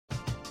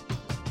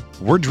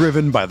We're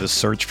driven by the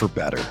search for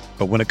better.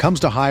 But when it comes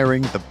to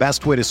hiring, the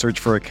best way to search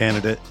for a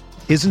candidate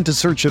isn't to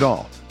search at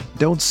all.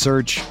 Don't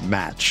search,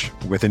 match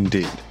with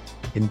Indeed.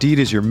 Indeed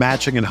is your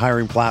matching and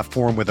hiring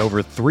platform with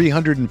over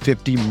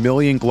 350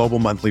 million global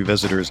monthly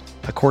visitors,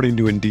 according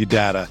to Indeed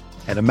data,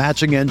 and a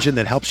matching engine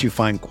that helps you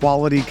find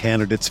quality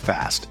candidates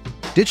fast.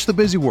 Ditch the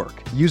busy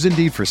work. Use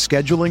Indeed for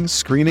scheduling,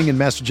 screening, and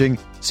messaging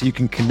so you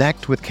can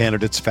connect with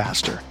candidates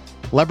faster.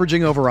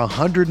 Leveraging over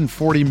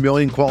 140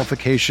 million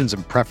qualifications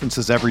and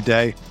preferences every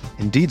day,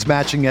 Indeed's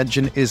matching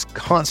engine is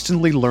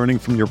constantly learning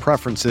from your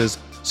preferences,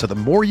 so the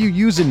more you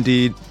use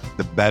Indeed,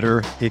 the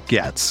better it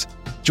gets.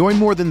 Join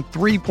more than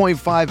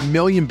 3.5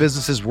 million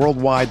businesses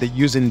worldwide that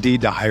use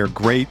Indeed to hire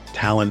great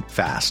talent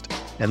fast.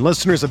 And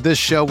listeners of this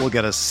show will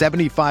get a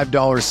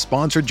 $75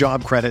 sponsored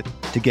job credit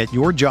to get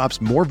your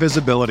jobs more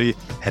visibility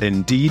at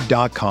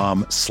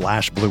Indeed.com/Blue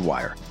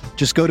Wire.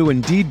 Just go to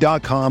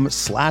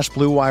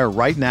Indeed.com/Blue Wire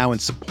right now and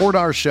support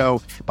our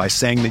show by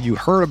saying that you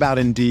heard about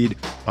Indeed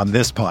on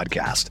this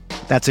podcast.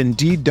 That's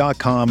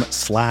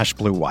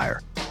Indeed.com/Blue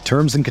Wire.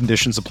 Terms and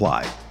conditions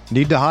apply.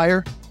 Need to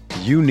hire?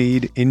 You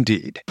need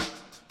Indeed.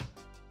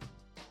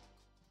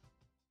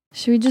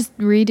 Should we just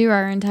redo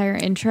our entire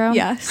intro?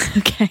 Yes.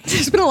 Okay.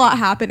 There's been a lot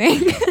happening.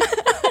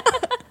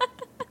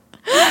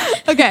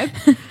 Okay.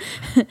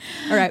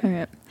 All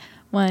right.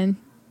 1,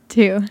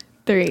 2,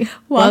 3.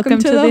 Welcome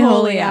to the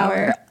Holy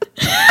Hour.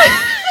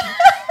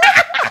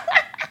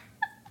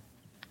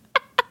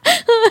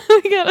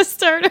 We gotta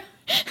start. What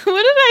did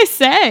I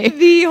say?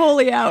 The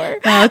Holy Hour.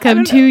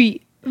 Welcome to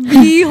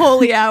the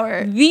Holy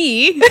Hour.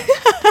 the.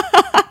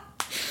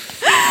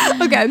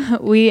 Okay.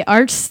 We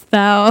arts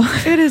thou.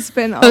 It has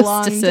been a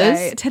long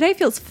day. Today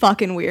feels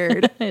fucking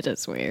weird. It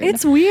is weird.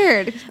 It's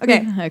weird.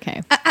 Okay.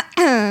 Okay.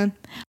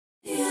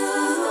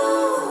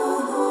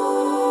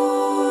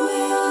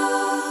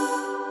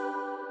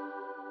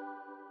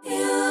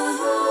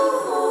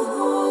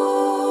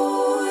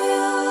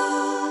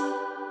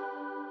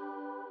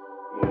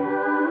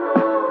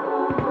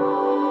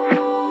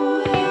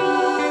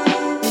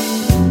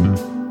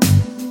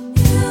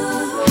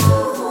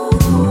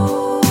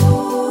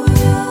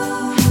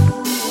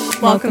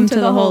 Welcome to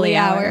the Holy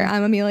Hour.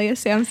 I'm Amelia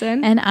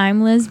Sampson. And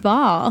I'm Liz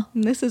Ball.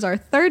 And this is our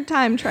third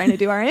time trying to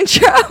do our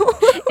intro.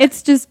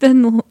 It's just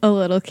been a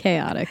little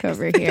chaotic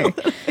over here.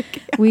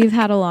 We've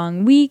had a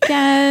long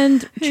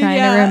weekend trying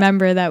to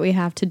remember that we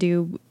have to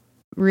do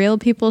real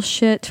people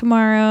shit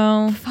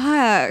tomorrow.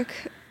 Fuck.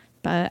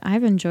 But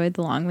I've enjoyed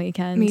the long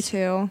weekend. Me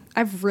too.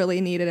 I've really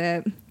needed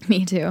it.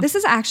 Me too. This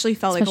has actually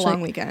felt like a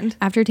long weekend.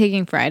 After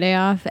taking Friday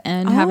off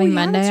and having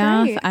Monday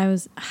off, I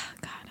was,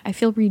 I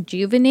feel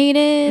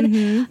rejuvenated.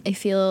 Mm-hmm. I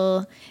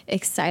feel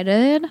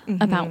excited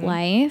about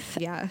life.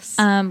 Yes.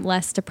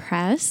 Less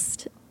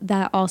depressed.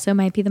 That also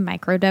might be the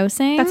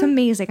microdosing. That's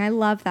amazing. I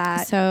love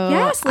that. So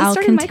yes, let's I'll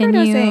start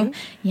continue. Microdosing.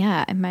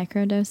 Yeah,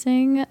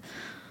 microdosing.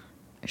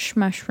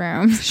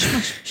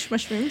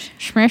 Shmushrooms.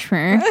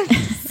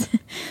 Shmushrooms.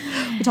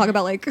 We talk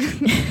about like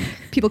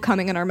people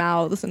coming in our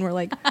mouths and we're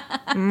like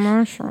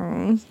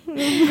mushrooms.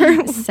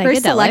 We're very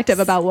selective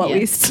about what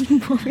we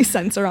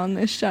censor on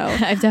this show.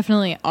 I've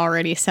definitely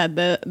already said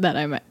that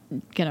I'm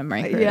gonna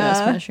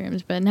microdose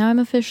mushrooms, but now I'm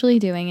officially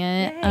doing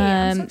it. Yay,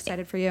 I'm so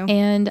excited for you.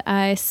 And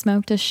I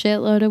smoked a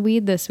shitload of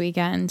weed this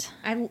weekend.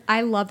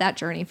 I love that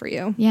journey for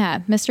you.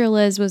 Yeah, Mr.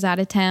 Liz was out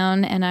of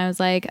town and I was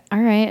like,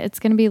 all right, it's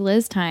gonna be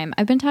Liz time.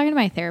 I've been talking to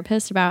my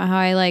therapist about how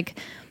I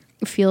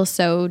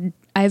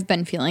I've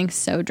been feeling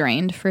so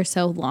drained for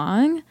so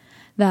long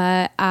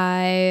that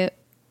I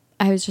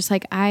was just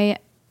like, I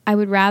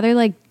would rather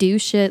like do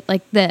shit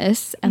like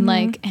this and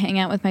like hang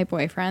out with my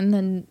boyfriend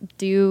than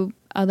do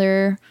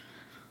other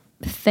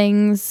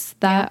things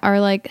that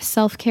are like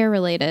self-care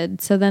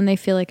related. So then they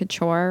feel like a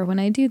chore when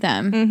I do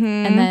them. Mm-hmm.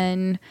 And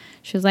then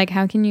she was like,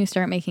 how can you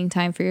start making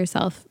time for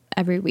yourself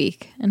every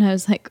week? And I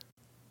was like,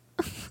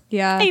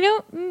 I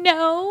don't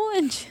know.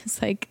 And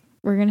she's like,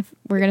 we're gonna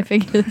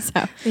figure this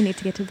out. We need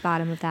to get to the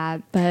bottom of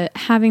that. But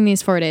having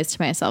these 4 days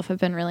to myself have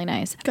been really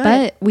nice. Good.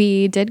 But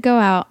we did go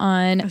out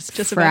on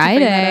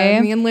Friday.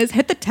 Me and Liz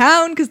hit the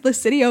town because the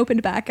city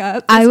opened back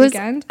up this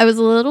weekend. I was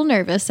a little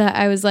nervous that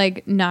I was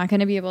like not going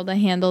to be able to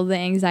handle the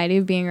anxiety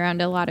of being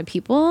around a lot of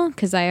people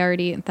because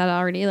being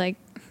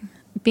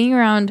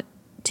around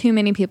too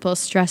many people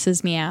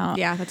stresses me out.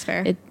 Yeah, that's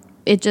fair.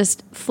 It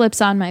just flips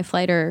on my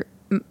fight or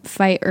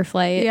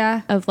flight.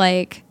 Yeah. Of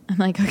like, I'm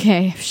like,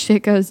 okay, if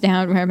shit goes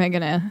down, where am I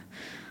going to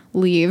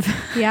leave?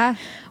 Yeah.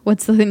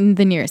 What's the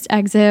nearest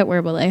exit?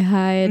 Where will I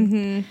hide?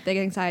 Mm-hmm. Big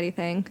anxiety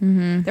thing.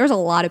 Mm-hmm. There was a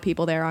lot of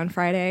people there on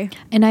Friday.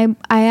 And I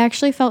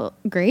actually felt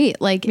great.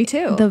 Like, me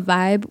too. The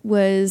vibe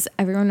was,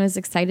 everyone was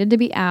excited to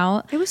be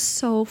out. It was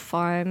so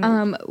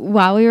fun.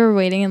 While we were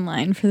waiting in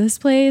line for this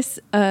place,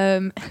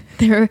 I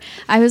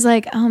was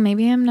like, oh,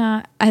 maybe I'm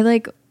not.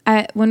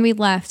 When we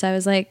left, I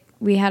was like,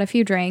 we had a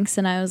few drinks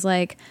and I was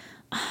like,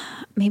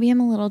 maybe I'm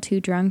a little too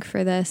drunk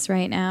for this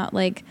right now.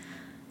 Like,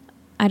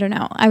 I don't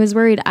know. I was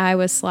worried I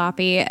was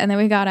sloppy. And then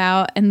we got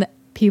out and the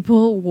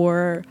people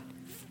were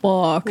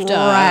fucked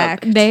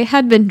up. They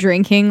had been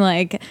drinking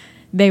like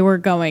they were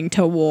going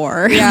to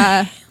war.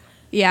 Yeah.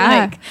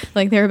 Yeah.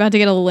 Like they were about to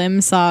get a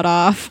limb sawed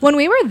off. When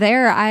we were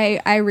there,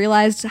 I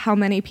realized how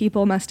many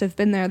people must have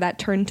been there that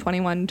turned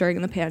 21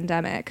 during the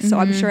pandemic. So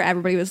I'm sure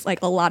everybody was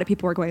like, a lot of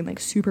people were going like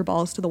super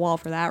balls to the wall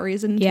for that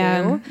reason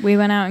too. We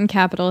went out in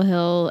Capitol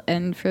Hill,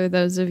 and for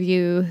those of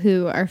you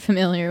who are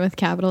familiar with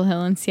Capitol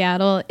Hill in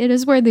Seattle, it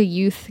is where the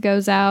youth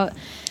goes out.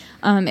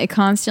 It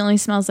constantly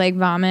smells like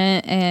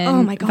vomit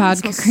and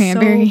vodka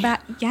cranberry. So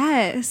bad.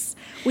 Yes.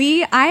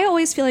 I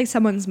always feel like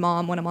someone's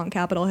mom when I'm on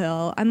Capitol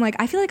Hill. I'm like,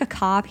 I feel like a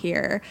cop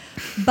here.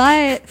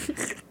 But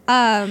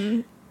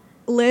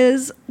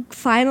Liz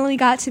finally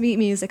got to meet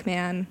Music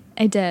Man.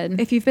 I did.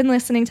 If you've been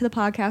listening to the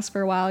podcast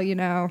for a while, you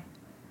know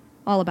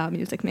all about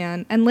Music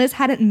Man. And Liz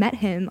hadn't met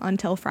him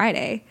until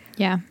Friday.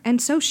 Yeah.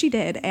 And so she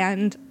did.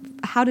 And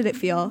how did it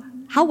feel?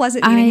 How was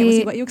it meeting him? Was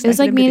he what you expected? It was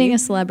like him meeting to be? a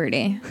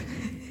celebrity.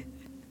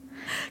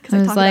 Because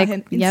I talk about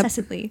him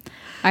incessantly.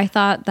 I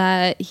thought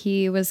that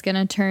he was going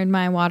to turn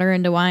my water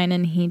into wine,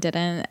 and he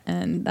didn't,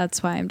 and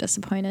that's why I'm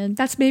disappointed.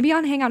 That's maybe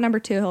on Hangout number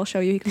 2. He'll show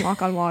you he can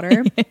walk on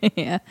water.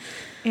 Yeah.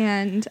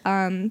 And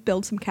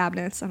build some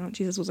cabinets. I don't know.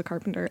 Jesus was a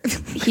carpenter.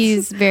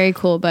 He's very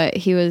cool, but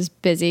he was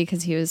busy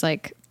because he was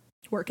like...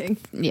 working.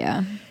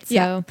 Yeah.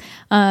 So,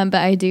 but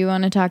I do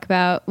want to talk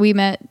about, we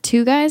met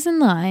 2 guys in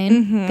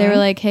line. Mm-hmm. They were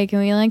like, hey, can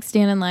we like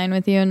stand in line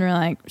with you? And we're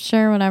like,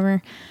 sure,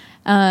 whatever.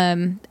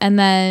 And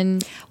then,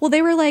 well,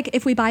 they were like,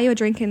 if we buy you a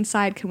drink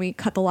inside, can we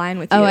cut the line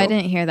with you? Oh, I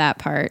didn't hear that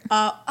part.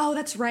 Oh,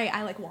 that's right.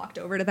 I like walked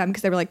over to them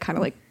because they were like kind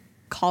of like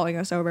calling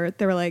us over.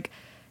 They were like,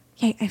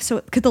 hey,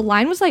 so because the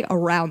line was like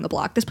around the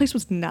block. This place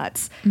was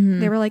nuts. Mm-hmm.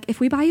 They were like, if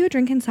we buy you a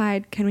drink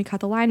inside, can we cut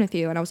the line with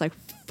you? And I was like,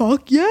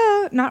 fuck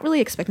yeah. Not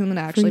really expecting them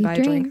to actually buy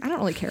a drink. I don't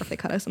really care if they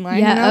cut us in line.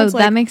 Yeah. You know?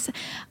 That makes,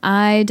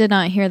 I did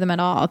not hear them at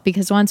all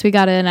because once we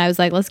got in, I was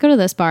like, let's go to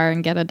this bar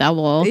and get a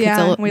double.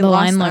 Yeah. The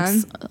line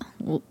looks,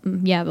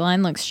 the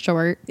line looks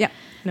short. Yeah.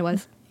 And it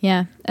was.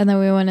 Yeah. And then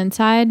we went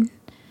inside,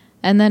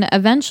 and then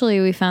eventually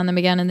we found them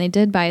again, and they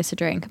did buy us a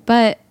drink.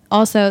 But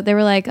also they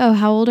were like, oh,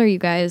 how old are you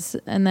guys?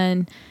 And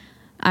then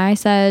I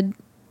said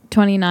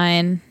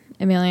 29.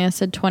 Amelia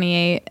said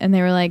 28. And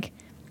they were like,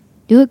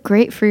 you look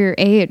great for your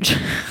age.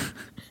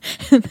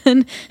 And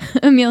then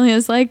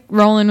Amelia's like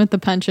rolling with the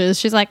punches.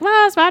 She's like,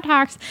 well, it's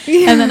Botox.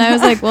 Yeah. And then I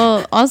was like,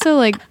 well, also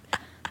like,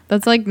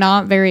 that's like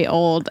not very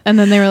old. And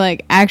then they were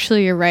like,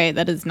 actually, you're right.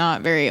 That is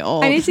not very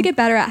old. I need to get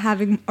better at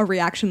having a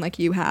reaction like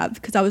you have.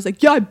 Because I was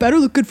like, yeah, I better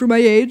look good for my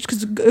age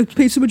because I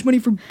pay so much money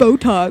for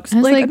Botox.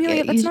 Like,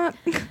 Amelia, that's not...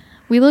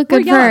 We look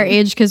good for our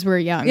age because we're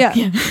young.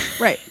 Yeah.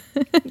 Right.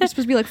 You're supposed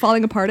to be like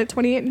falling apart at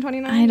 28 and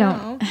 29.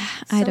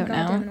 I don't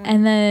know.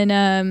 And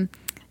then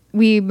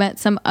we met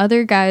some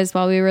other guys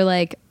while we were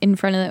like in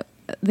front of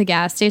the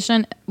gas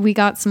station. We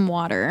got some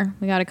water.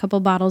 We got a couple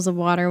bottles of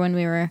water when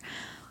we were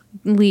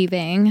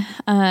leaving.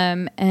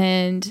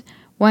 And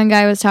one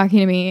guy was talking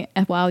to me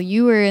while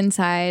you were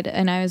inside,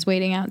 and I was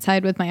waiting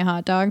outside with my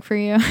hot dog for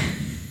you.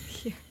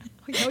 Yeah,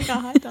 we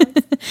got hot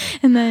dogs.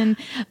 And then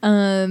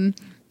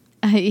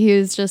he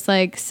was just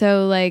like,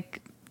 so like,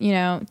 you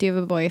know, do you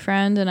have a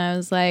boyfriend? And I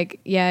was like,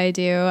 yeah, I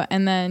do.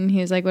 And then he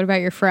was like, what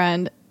about your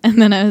friend?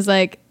 And then I was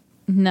like,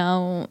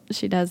 no,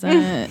 she doesn't.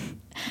 And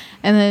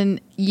then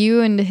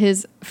you and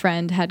his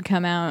friend had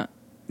come out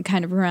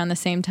kind of around the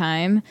same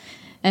time.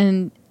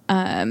 And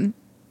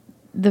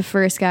the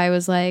first guy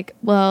was like,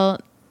 well,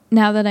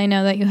 now that I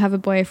know that you have a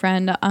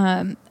boyfriend,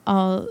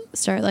 I'll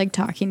start like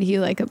talking to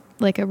you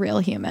like a real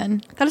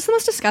human. That is the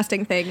most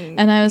disgusting thing.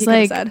 And I was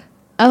like,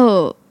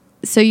 oh,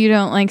 so you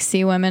don't like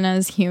see women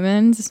as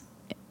humans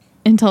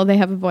until they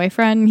have a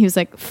boyfriend? And he was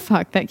like,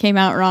 fuck, that came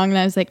out wrong. And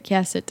I was like,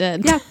 yes, it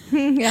did. Yeah.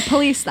 Yeah.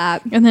 Police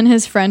that. And then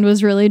his friend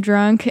was really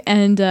drunk,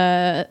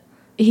 and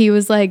he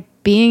was like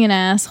being an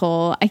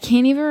asshole. I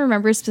can't even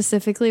remember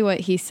specifically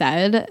what he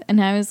said.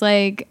 And I was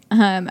like,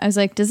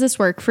 does this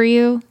work for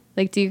you?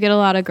 Like, do you get a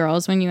lot of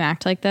girls when you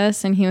act like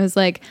this? And he was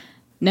like,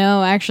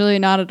 no, actually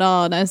not at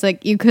all. And I was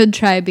like, you could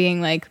try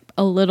being like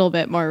a little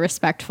bit more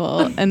respectful.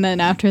 And then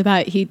after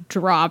that, he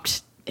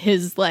dropped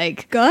his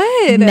like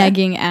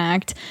negging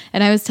act.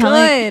 And I was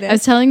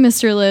telling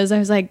Mr. Liz, I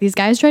was like, these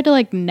guys tried to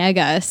like neg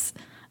us.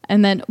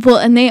 And then, well,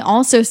 and they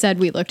also said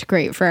we looked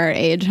great for our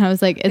age. And I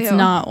was like, it's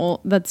not old.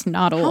 That's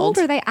not old. How old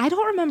are they? I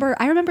don't remember.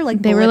 I remember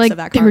like they were like,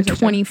 they were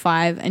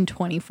 25 and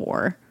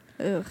 24.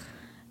 Ugh.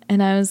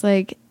 And I was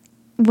like,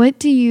 what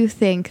do you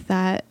think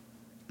that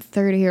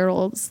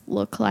 30-year-olds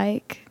look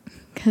like?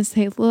 Because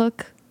they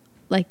look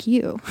like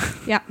you.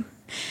 Yeah.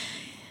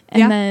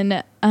 And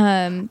then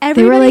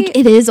they were like,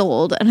 it is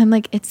old. And I'm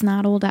like, it's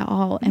not old at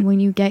all. And when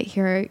you get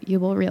here, you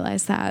will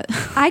realize that.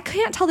 I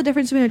can't tell the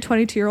difference between a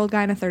 22-year-old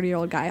guy and a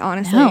 30-year-old guy,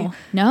 honestly.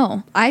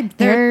 No.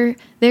 There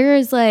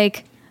is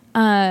like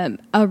a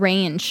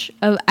range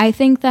of, I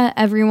think that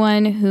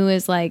everyone who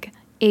is like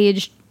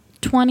aged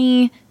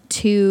 20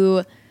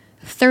 to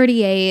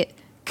 38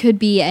 could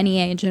be any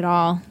age at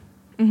all.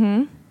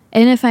 Mm-hmm.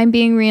 And if I'm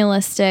being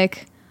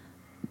realistic,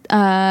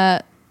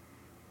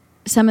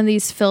 some of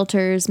these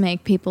filters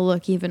make people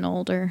look even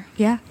older.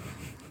 Yeah,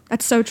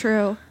 that's so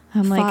true.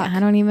 I'm like, I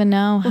don't even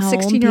know how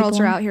 16-year-olds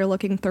are out here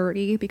looking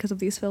 30 because of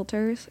these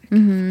filters.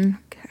 It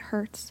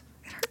hurts.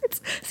 It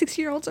kids.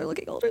 16-year-olds are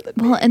looking older than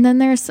me. Well, and then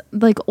there's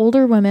like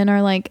older women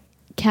are like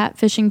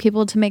catfishing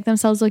people to make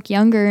themselves look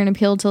younger and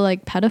appeal to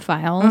like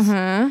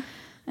pedophiles.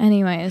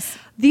 Anyways,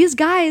 these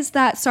guys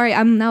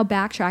I'm now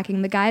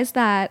backtracking. The guys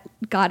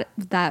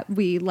that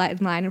we let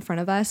in line in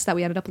front of us that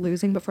we ended up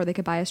losing before they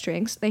could buy us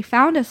drinks, they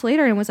found us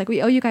later and was like,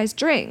 we owe you guys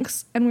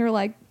drinks. And we were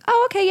like,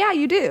 oh, okay, yeah,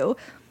 you do.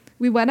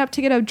 We went up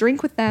to get a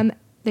drink with them.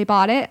 They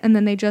bought it and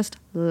then they just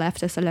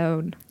left us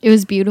alone. it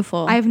was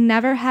beautiful. I've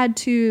never had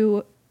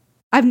to.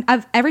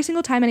 I've every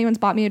single time anyone's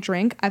bought me a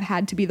drink, I've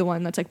had to be the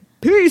one that's like,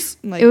 peace.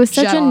 And, like, it was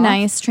such jet a off.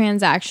 nice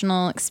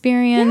transactional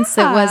experience.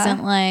 Yeah. It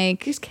wasn't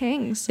like These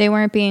kings. they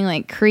weren't being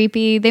like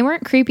creepy. They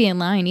weren't creepy in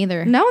line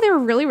either. No, they were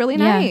really, really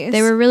nice.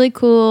 They were really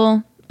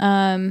cool.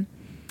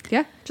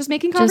 Yeah, just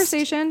making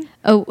conversation.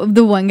 Oh,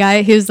 the one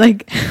guy, he was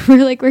like,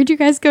 we're like, where'd you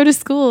guys go to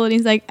school? And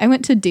he's like, I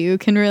went to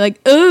Duke. And we're like,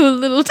 oh,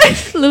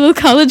 little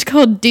college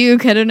called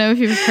Duke. I don't know if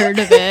you've heard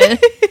of it.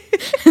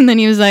 And then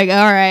he was like,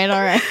 all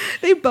right.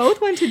 They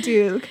both went to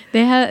Duke.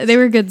 They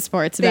were good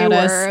sports about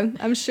us.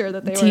 I'm sure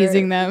that they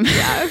Teasing were. them.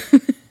 Yeah.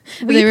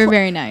 They were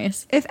very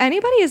nice. If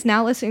anybody is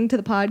now listening to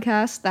the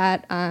podcast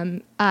that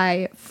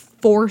I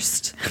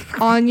forced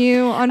on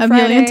you on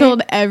Friday. Amelia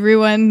told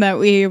everyone that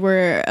we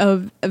were a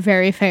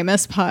very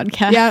famous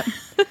podcast. Yeah.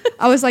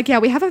 I was like, yeah,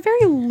 we have a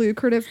very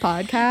lucrative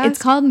podcast.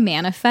 It's called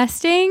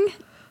Manifesting.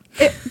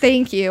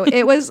 Thank you.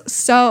 It was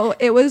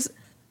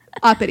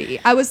uppity.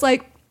 I was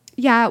like,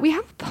 yeah, we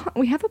have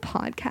a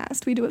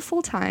podcast. We do it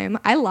full time.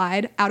 I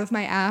lied out of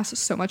my ass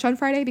so much on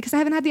Friday because I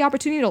haven't had the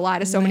opportunity to lie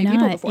to so many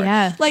people before.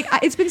 Yeah. Like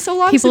it's been so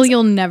long. People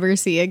you'll never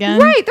see again.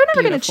 Right. They're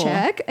never going to Beautiful.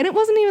 check. And it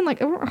wasn't even like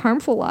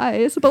harmful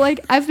lies, but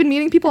like I've been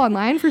meeting people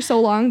online for so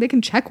long, they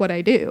can check what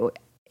I do.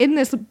 In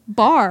this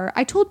bar,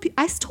 I told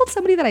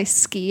somebody that I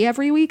ski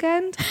every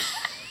weekend.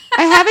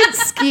 I haven't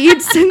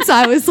skied since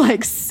I was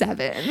like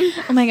 7.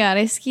 Oh my God,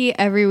 I ski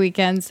every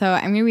weekend, so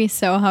I'm going to be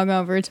so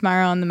hungover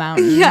tomorrow on the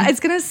mountain. Yeah, it's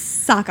going to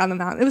suck on the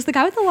mountain. It was the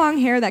guy with the long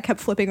hair that kept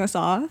flipping us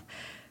off.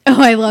 Oh,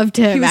 I loved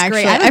him. He was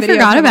actually. great. I have a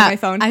video of him on my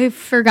phone. I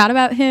forgot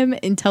about him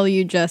until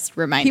you just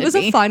reminded me. He was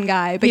a fun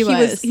guy, but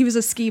he was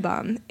a ski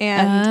bum,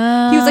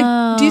 and he was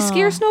like, "Do you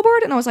ski or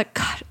snowboard?" And I was like,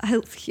 "God,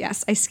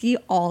 yes, I ski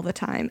all the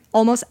time.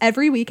 Almost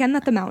every weekend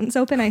that the mountain's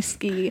open, I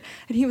ski."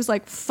 And he was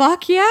like,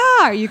 "Fuck yeah,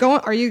 are you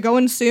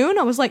going soon?"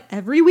 I was like,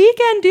 "Every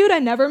weekend, dude. I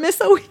never miss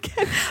a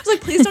weekend." I was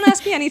like, "Please don't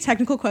ask me any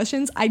technical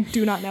questions. I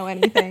do not know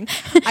anything.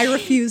 I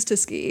refuse to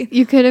ski."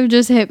 You could have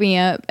just hit me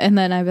up, and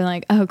then I've been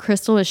like, "Oh,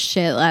 Crystal was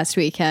shit last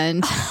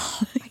weekend."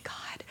 Oh my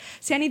God.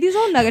 See, I need these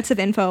little nuggets of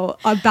info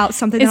about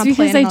something that I'm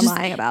planning on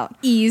lying about.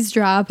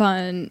 Eavesdrop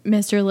on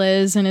Mr.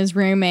 Liz and his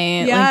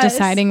roommate, like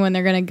deciding when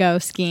they're gonna go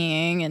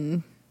skiing,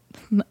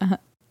 and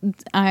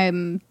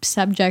I'm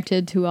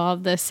subjected to all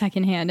of this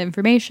secondhand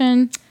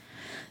information.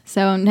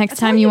 So next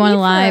time you want to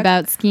lie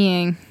about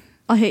skiing,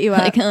 I'll hit you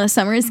up. Like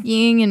summer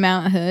skiing in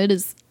Mount Hood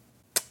is.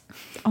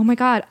 Oh my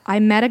God. I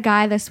met a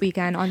guy this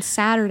weekend on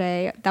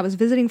Saturday that was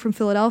visiting from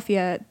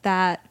Philadelphia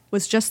that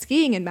was just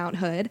skiing in Mount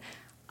Hood.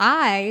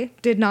 I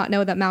did not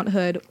know that Mount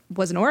Hood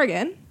was in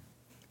Oregon.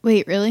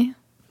 Wait, really?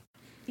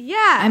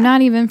 Yeah. I'm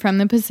not even from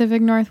the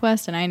Pacific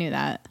Northwest, and I knew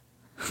that.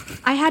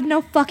 I had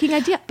no fucking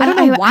idea. I don't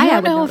know why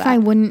I would know if that. I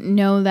wouldn't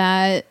know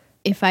that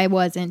if I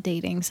wasn't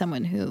dating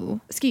someone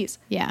who skis.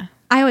 Yeah.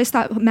 I always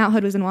thought Mount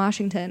Hood was in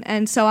Washington.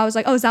 And so I was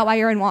like, oh, is that why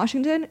you're in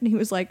Washington? And he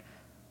was like,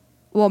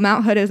 well,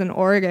 Mount Hood is in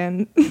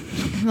Oregon.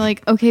 I'm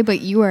like, okay, but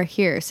you are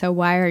here, so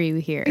why are you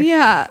here?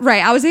 Yeah,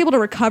 right. I was able to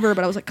recover,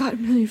 but I was like, God,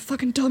 you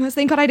fucking dumbass.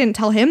 Thank God I didn't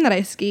tell him that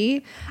I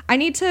ski. I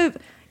need to,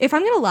 if I'm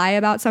going to lie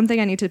about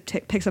something, I need to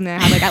pick something I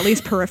have like at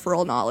least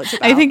peripheral knowledge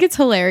about. I think it's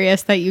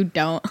hilarious that you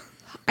don't.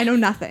 I know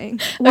nothing.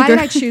 Why did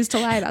I choose to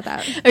lie about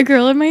that? A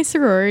girl in my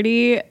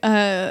sorority,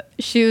 I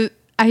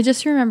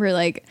just remember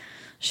like,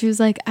 she was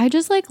like, I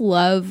just like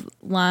love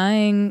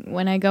lying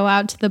when I go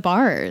out to the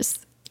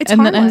bars. It's and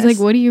harmless. Then I was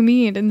like, what do you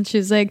mean? And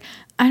she's like,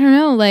 I don't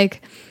know.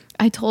 Like,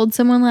 I told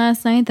someone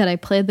last night that I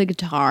played the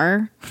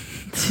guitar.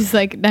 She's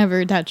like,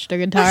 never touched a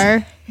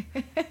guitar.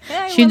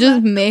 She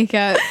just make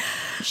up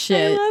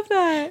shit. I love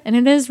that. And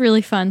it is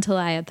really fun to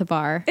lie at the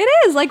bar. It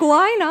is. Like,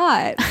 why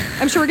not?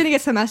 I'm sure we're going to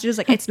get some messages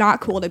like, it's not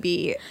cool to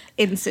be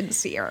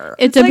insincere.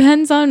 It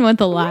depends on what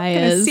the lie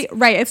is.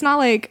 Right. It's not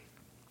like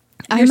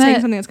you're saying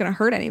something that's going to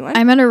hurt anyone.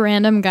 I met a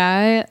random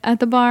guy at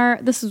the bar.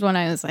 This was when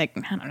I was like,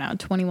 I don't know,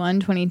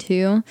 21,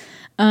 22.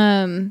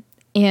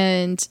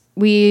 And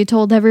we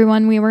told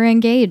everyone we were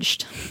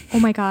engaged. Oh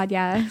my God,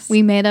 yes.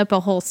 We made up a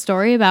whole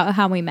story about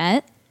how we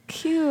met.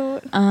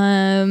 Cute.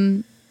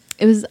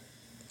 It was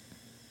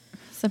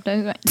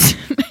sometimes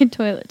my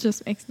toilet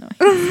just makes noise.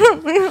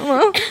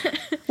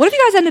 What if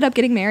you guys ended up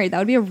getting married? That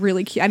would be a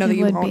really cute. I know that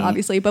you won't,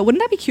 obviously, but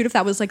wouldn't that be cute if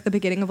that was like the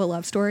beginning of a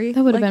love story?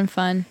 That would have been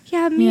fun.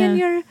 Yeah, me and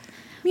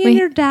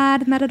your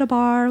dad met at a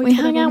bar. We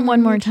hung out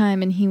one more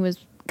time, and he was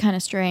kind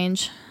of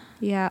strange.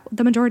 Yeah,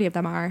 the majority of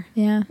them are.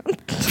 Yeah.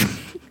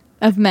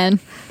 Of men.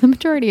 The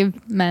majority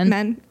of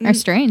men are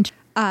strange.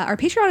 Our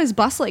Patreon is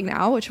bustling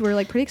now, which we're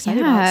like pretty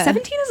excited about.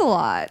 17 is a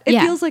lot. It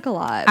feels like a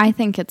lot. I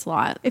think it's a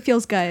lot. It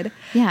feels good.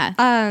 Yeah.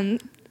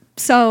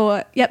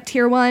 So, yep,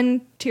 tier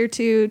 1, tier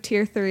 2,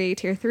 tier 3.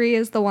 Tier 3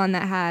 is the one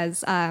that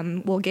has,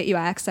 will get you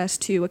access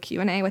to a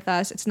Q&A with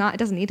us. It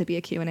doesn't need to be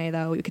a Q&A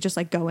though. You could just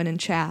like go in and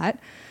chat.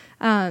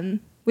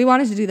 We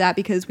wanted to do that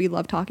because we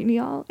love talking to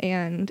y'all,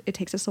 and it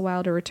takes us a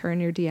while to return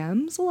your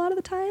DMs a lot of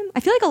the time. I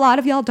feel like a lot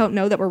of y'all don't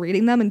know that we're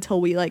reading them until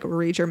we like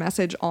read your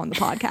message on the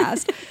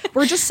podcast.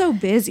 We're just so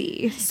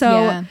busy.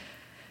 So,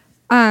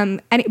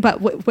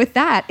 with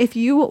that, if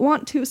you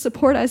want to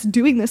support us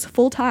doing this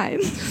full time,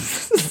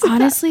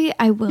 honestly,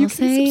 I will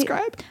say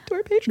subscribe to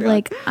our Patreon.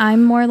 Like,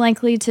 I'm more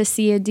likely to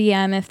see a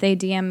DM if they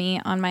DM me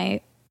on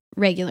my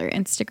regular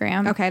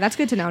Instagram. Okay, that's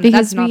good to know.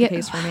 Because that's not the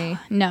case for me.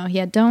 No,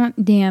 yeah, don't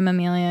DM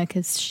Amelia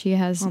because she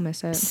has I'll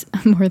miss it.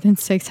 More than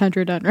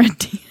 600 unread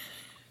DMs.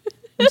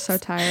 I'm so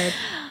tired.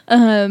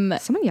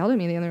 Someone yelled at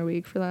me the other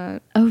week for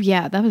that. Oh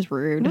yeah, that was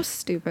rude. That was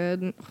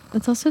stupid.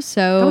 That's also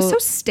so. That was so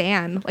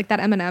Stan, like that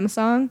Eminem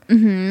song.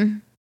 Mm-hmm.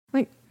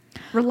 Like,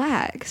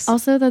 relax.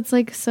 Also, that's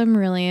like some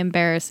really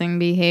embarrassing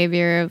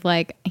behavior of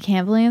like, I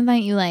can't believe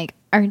that you like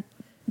are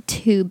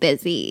too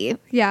busy.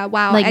 Yeah,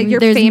 wow. Like, your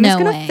there's fame is no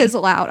gonna way.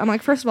 fizzle out. I'm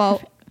like, first of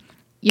all,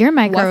 you're a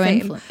micro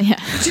influencer. Yeah.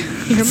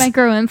 You're a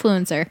micro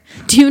influencer.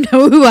 Do you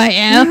know who I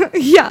am?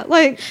 Yeah,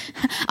 like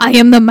I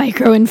am the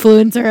micro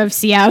influencer of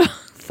Seattle.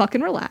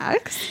 Fucking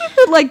relax.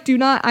 Like, do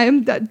not. I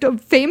am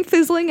fame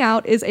fizzling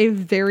out is a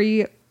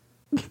very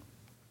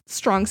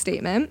strong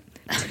statement.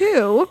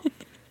 2,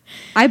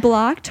 I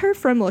blocked her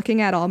from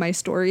looking at all my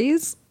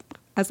stories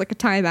as like a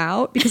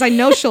timeout because I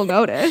know she'll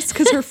notice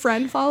because her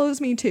friend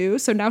follows me too.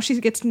 So now she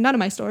gets none of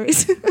my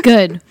stories.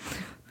 Good.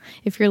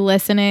 If you're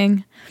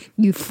listening,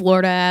 you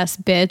Florida ass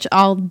bitch,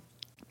 I'll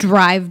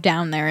drive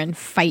down there and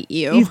fight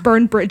you. You've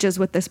burned bridges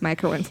with this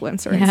micro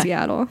influencer in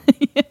Seattle.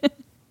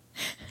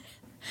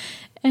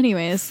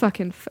 Anyways, no,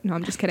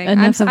 I'm just kidding.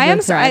 Enough of I the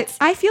am sorry. threats.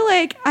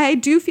 I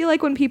do feel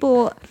like when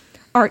people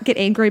get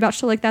angry about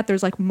shit like that,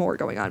 there's like more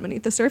going on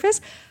beneath the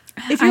surface.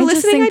 If you're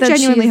listening, I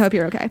genuinely hope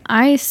you're okay.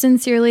 I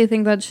sincerely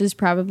think that she's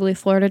probably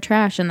Florida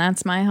trash, and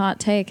that's my hot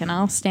take, and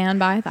I'll stand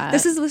by that.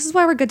 This is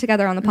why we're good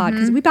together on the pod,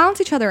 because we balance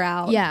each other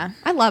out. Yeah.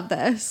 I love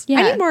this.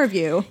 Yeah. I need more of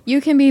you.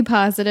 You can be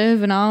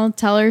positive, and I'll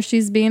tell her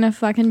she's being a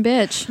fucking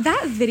bitch.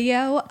 That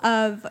video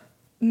of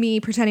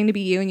me pretending to be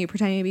you and you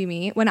pretending to be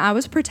me, when I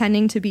was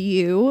pretending to be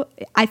you,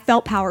 I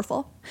felt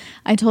powerful.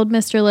 I told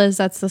Mr. Liz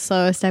that's the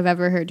slowest I've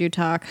ever heard you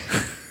talk.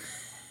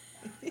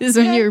 Is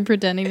when you were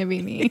pretending to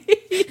be me.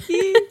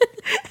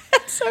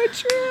 That's so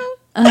true.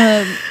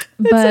 But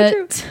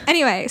so true.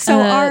 Anyway,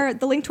 so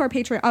the link to our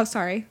Patreon. Oh,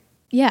 sorry.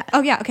 Yeah.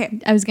 Oh yeah. Okay.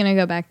 I was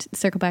gonna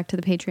circle back to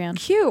the Patreon.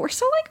 Cute. We're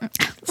so like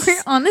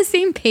we're on the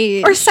same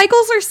page. Our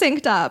cycles are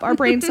synced up. Our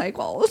brain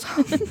cycles.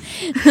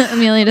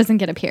 Amelia doesn't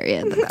get a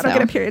period. I don't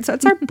get a period, so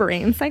it's our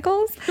brain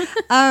cycles.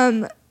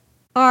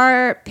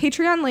 Our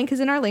Patreon link is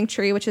in our link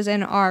tree, which is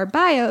in our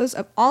bios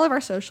of all of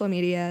our social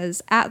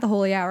medias at The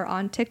Holy Hour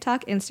on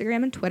TikTok,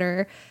 Instagram, and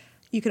Twitter.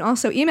 You can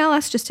also email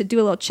us just to do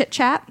a little chit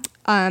chat.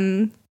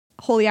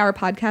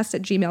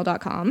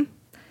 holyhourpodcast@gmail.com.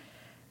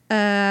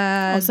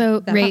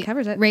 Also,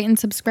 rate and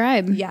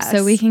subscribe. Yes.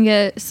 So we can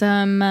get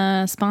some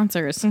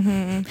sponsors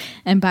and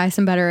buy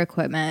some better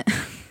equipment.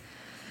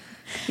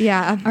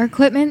 Yeah. Our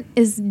equipment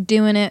is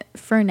doing it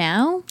for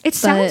now. It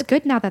sounds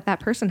good now that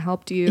person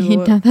helped you.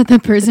 Now that the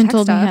person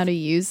told me stuff. how to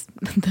use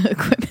the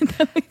equipment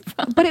that we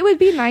found. But it would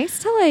be nice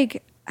to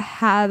like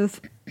have...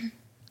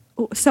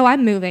 So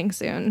I'm moving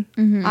soon.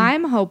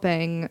 I'm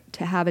hoping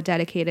to have a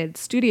dedicated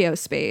studio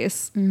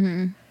space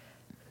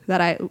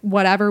that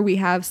whatever we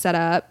have set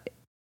up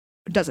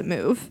doesn't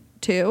move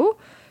to.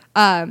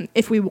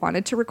 If we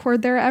wanted to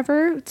record there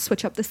ever,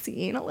 switch up the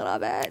scene a little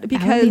bit,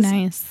 because that would be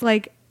nice.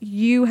 Like,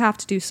 you have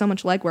to do so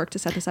much legwork to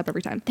set this up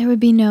every time. There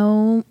would be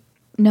no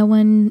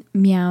one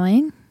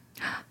meowing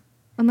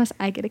Unless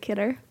I get a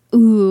kidder.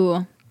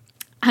 Ooh,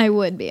 I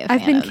would be.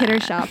 I've been kidder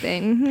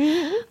shopping.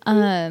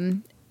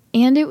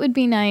 And it would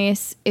be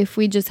nice if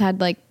we just had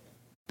like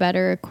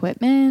better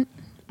equipment.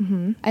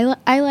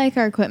 I like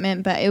our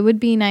equipment, but it would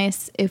be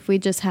nice if we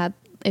just had,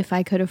 if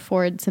I could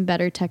afford some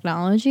better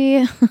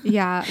technology.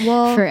 Yeah,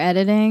 well, for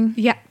editing.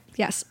 Yeah,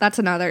 yes, that's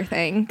another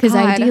thing. Because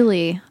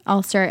ideally,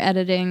 I'll start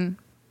editing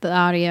the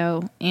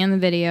audio and the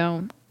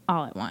video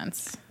all at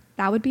once.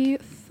 That would be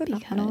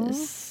phenomenal.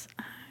 Because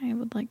I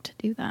would like to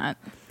do that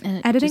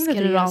and editing just the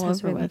get it all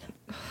videos over with.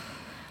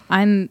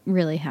 I'm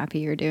really happy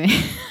you're doing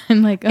it.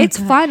 I'm like, it's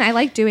fun. I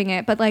like doing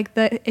it, but like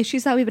the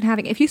issues that we've been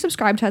having, if you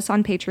subscribe to us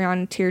on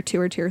Patreon tier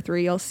 2 or tier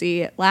 3, you'll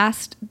see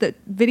the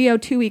video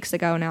 2 weeks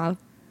ago now,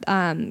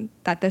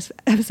 that this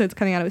episode's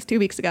coming out, it was 2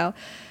 weeks ago.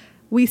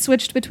 We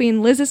switched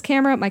between Liz's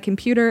camera, my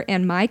computer,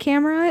 and my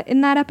camera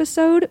in that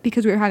episode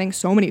because we were having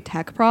so many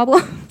tech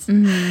problems.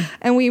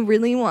 And we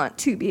really want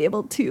to be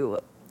able to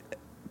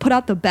put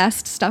out the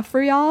best stuff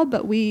for y'all,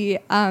 but we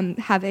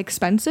have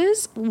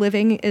expenses.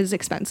 Living is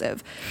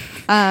expensive.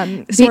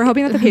 So we're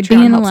hoping that the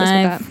Patreon helps us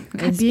with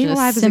that. Being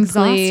alive is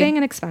exhausting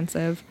and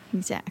expensive.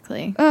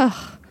 Exactly.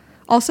 Ugh.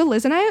 Also,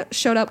 Liz and I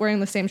showed up wearing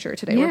the same shirt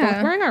today. Yeah. We're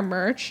both wearing our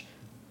merch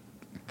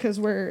because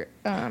we're...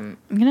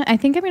 I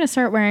think I'm gonna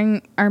start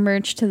wearing our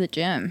merch to the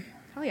gym.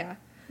 Hell yeah.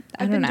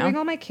 I've don't been know. doing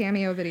all my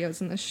cameo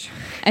videos in this show.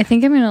 I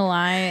think I'm gonna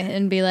lie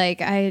and be like,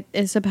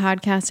 it's a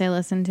podcast I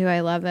listen to.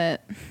 I love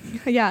it.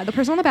 Yeah, the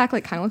person on the back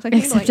like kind of looks like me.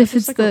 Except Like, if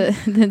just it's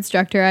like the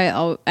instructor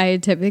I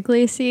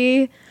typically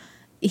see,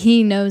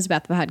 he knows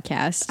about the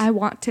podcast. I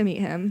want to meet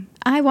him,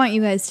 I want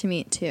you guys to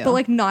meet too. but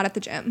like not at the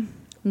gym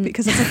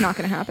because it's like not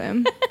going to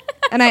happen.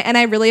 And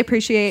I really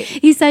appreciate.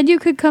 He said you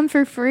could come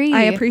for free.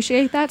 I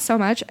appreciate that so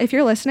much. If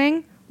you're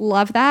listening,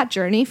 love that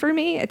journey for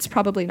me. It's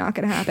probably not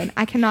going to happen.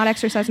 I cannot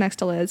exercise next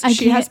to Liz.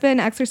 She has been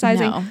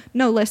exercising.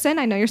 No, listen,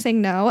 I know you're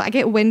saying no. I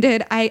get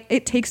winded.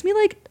 It takes me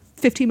like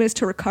 15 minutes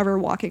to recover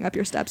walking up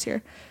your steps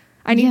here.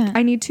 I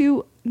need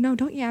to. No,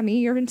 don't yeah me.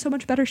 You're in so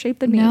much better shape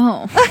than me.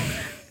 No.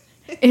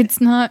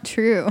 It's not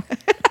true.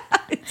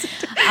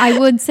 I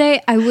will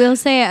say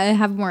I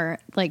have more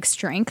like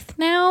strength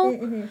now,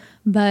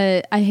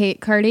 but I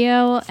hate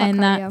cardio. Fuck cardio.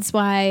 That's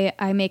why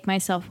I make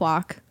myself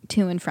walk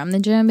to and from the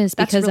gym is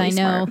That's because really I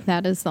know smart.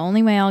 that is the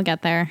only way I'll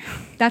get there.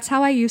 That's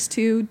how I used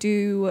to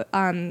do.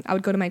 I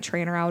would go to my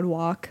trainer. I would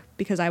walk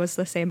because I was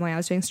the same way. I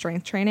was doing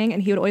strength training,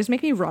 and he would always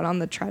make me run on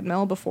the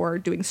treadmill before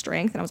doing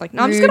strength. And I was like,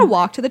 no, I'm just Rude. gonna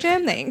walk to the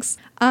gym. Thanks.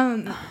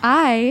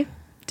 I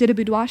did a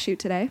boudoir shoot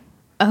today.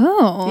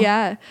 Oh.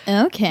 Yeah.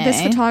 Okay. This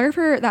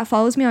photographer that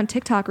follows me on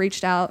TikTok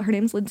reached out. Her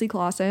name's Lindsay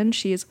Clausen.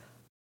 She's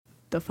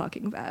the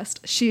fucking best.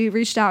 She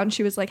reached out and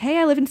she was like, hey,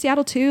 I live in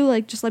Seattle too.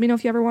 Like, just let me know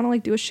if you ever want to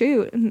like do a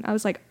shoot. And I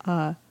was like,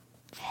 fuck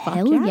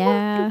Hell yeah. I yeah.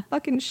 wanna do a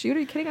fucking shoot. Are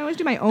you kidding? I always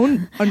do my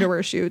own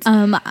underwear shoots.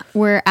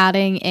 We're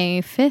adding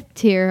a 5th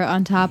tier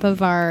on top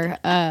of our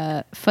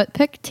foot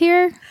pick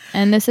tier,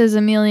 and this is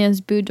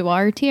Amelia's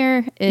boudoir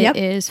tier. It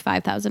is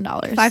 $5,000.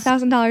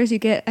 $5,000, you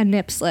get a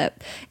nip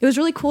slip. It was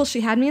really cool.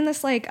 She had me in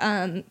this like,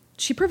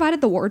 she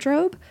provided the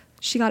wardrobe.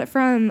 She got it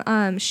from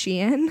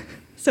Shein.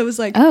 So it was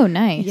like, Oh,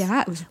 nice. yeah,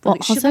 it was Well,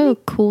 really, she let also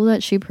me- cool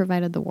that she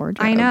provided the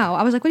wardrobe. I know.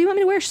 I was like, what do you want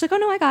me to wear? She's like, oh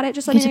no, I got it.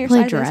 Just let Get me know to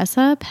your play sizes. dress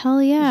up?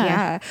 Hell yeah.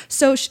 Yeah.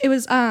 So it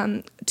was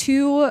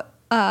 2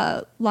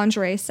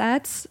 lingerie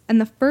sets,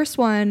 and the first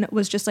one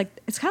was just like,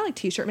 it's kind of like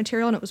t-shirt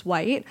material, and it was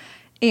white.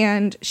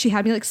 And she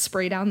had me like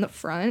spray down the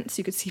front so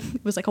you could see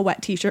it was like a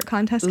wet t-shirt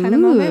contest kind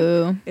of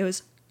moment. It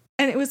was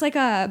like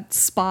a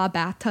spa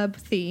bathtub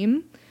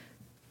theme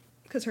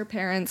because her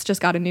parents just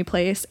got a new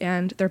place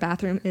and their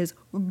bathroom is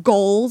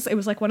goals. It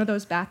was like one of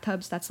those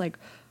bathtubs that's like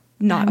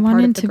not a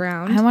part of the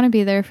ground. I want to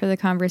be there for the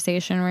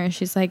conversation where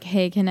she's like,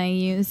 hey, can I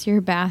use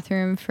your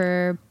bathroom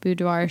for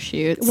boudoir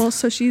shoots? Well,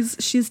 so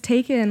she's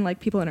taken like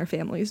people in her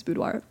family's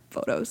boudoir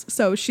photos.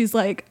 So she's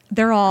like,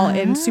 they're all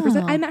in super.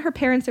 I met her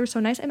parents. They were so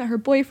nice. I met her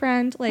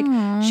boyfriend. Like,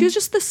 she was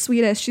just the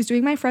sweetest. She's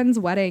doing my friend's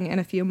wedding in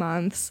a few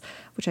months,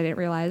 which I didn't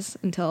realize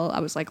until I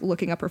was like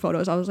looking up her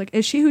photos. I was like,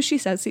 is she who she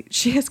says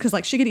she is? Because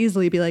like she could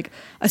easily be like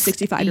a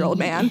 65-year-old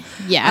man.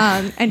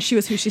 Yeah. And she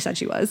was who she said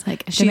she was.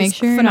 Like, she's to make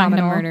sure you're not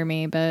phenomenal. going to murder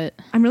me, but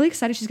I'm really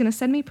excited. She's gonna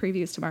send me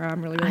previews tomorrow.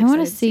 I'm really, really I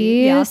wanna excited to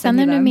see. Yeah, I'll Send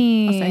you them to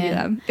me. I'll send you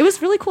them. It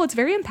was really cool. It's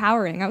very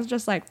empowering. I was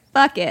just like,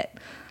 fuck it.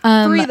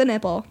 Free the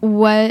nipple.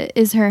 what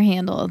is her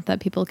handle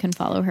that people can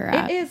follow her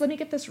at? It is. Let me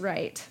get this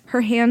right.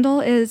 Her handle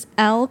is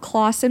L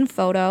Clausen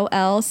Photo.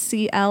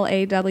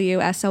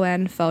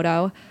 LCLAWSON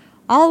Photo.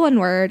 All one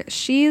word.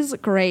 She's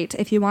great.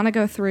 If you want to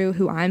go through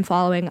who I'm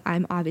following,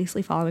 I'm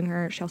obviously following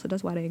her. She also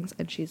does weddings,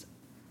 and she's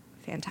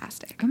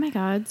fantastic. Oh my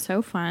God,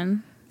 so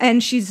fun.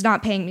 And she's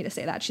not paying me to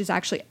say that. She's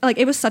actually, like,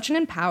 it was such an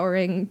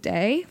empowering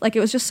day. Like, it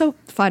was just so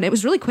fun. It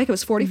was really quick. It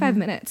was 45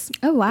 minutes.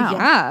 Oh, wow.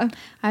 Yeah.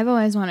 I've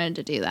always wanted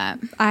to do that.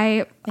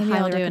 I Maybe highly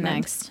I'll do it recommend.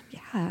 next.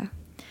 Yeah.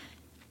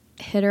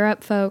 Hit her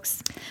up,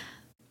 folks.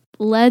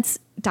 Let's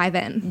Dive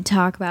in.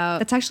 talk about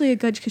That's actually a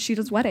good, because she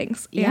does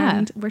weddings. Yeah.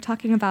 And we're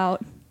talking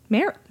about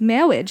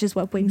marriage is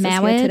what brings us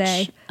here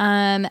today.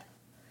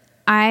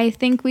 I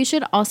think we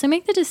should also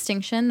make the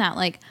distinction that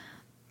like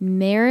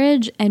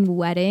marriage and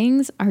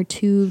weddings are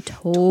two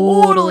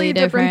totally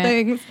different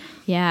things.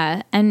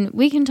 Yeah, and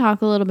we can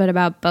talk a little bit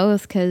about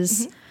both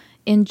because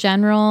in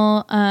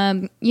general,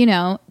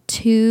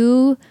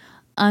 two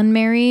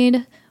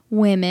unmarried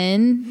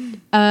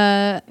women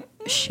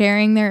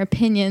sharing their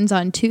opinions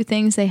on two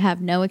things they have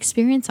no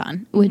experience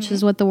on, which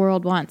is what the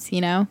world wants, you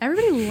know?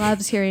 Everybody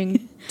loves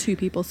hearing two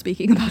people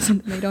speaking about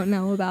something they don't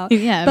know about.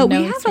 Yeah, but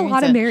no we have a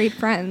lot of experience. married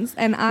friends.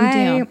 And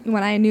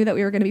when I knew that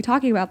we were going to be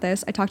talking about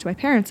this, I talked to my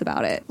parents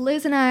about it.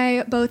 Liz and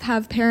I both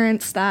have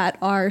parents that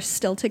are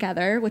still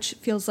together, which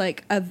feels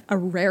like a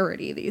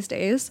rarity these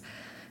days.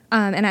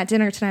 And at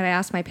dinner tonight, I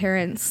asked my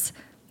parents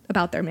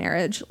about their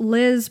marriage.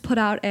 Liz put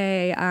out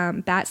a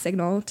bat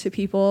signal to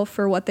people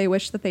for what they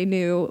wish that they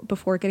knew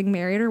before getting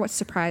married or what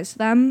surprised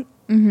them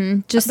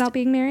about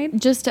being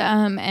married. Just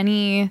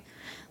any,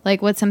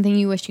 like, what's something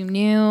you wish you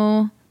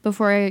knew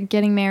before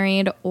getting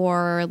married,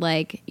 or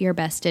like your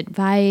best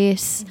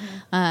advice,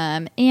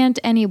 and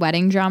any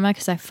wedding drama,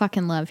 because I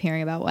fucking love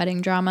hearing about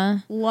wedding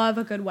drama. Love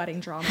a good wedding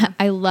drama.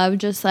 I love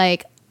just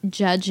like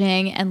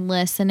judging and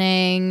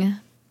listening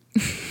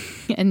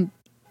and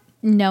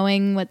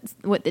knowing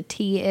what the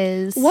tea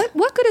is. What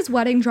good is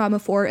wedding drama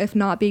for if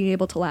not being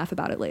able to laugh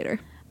about it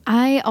later?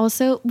 I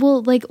also,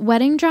 well, like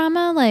wedding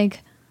drama, like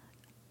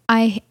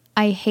I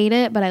I hate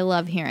it, but I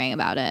love hearing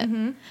about it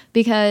Mm-hmm.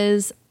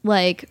 because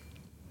like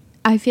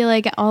I feel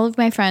like all of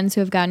my friends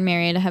who have gotten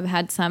married have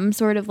had some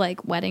sort of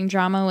like wedding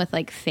drama with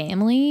like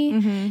family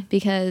Mm-hmm.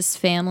 because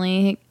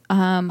family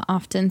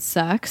often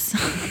sucks.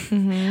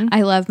 Mm-hmm.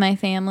 I love my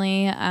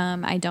family.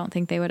 I don't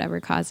think they would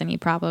ever cause any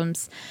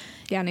problems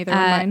Yeah, neither would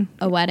at mine.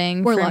 a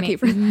wedding. We're for lucky me.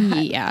 for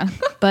that. Yeah.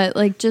 But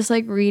like just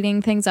like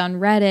reading things on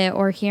Reddit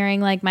or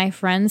hearing like my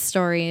friends'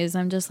 stories,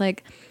 I'm just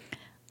like,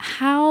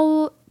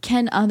 how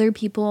can other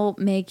people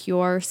make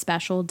your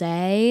special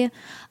day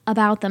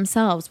about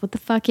themselves? What the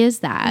fuck is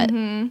that?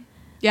 Mm-hmm.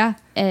 Yeah.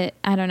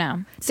 I don't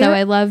know. So There-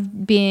 I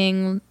love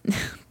being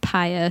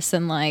pious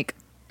and like,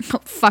 oh,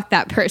 fuck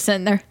that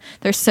person.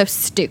 They're so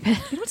stupid.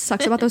 You know what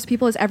sucks about those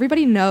people is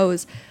everybody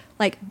knows,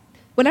 like,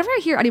 whenever I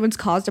hear anyone's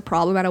caused a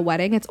problem at a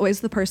wedding, it's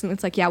always the person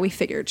that's like, yeah, we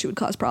figured she would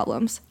cause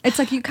problems. It's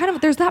like you kind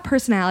of, there's that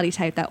personality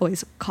type that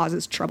always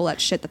causes trouble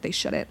at shit that they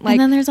shouldn't. Like, And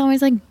then there's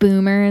always like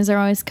boomers are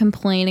always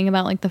complaining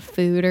about like the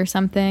food or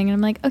something. And I'm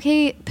like,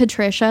 okay,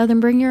 Patricia, then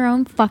bring your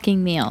own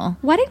fucking meal.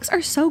 weddings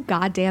are so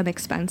goddamn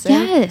expensive.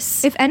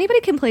 Yes. If anybody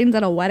complains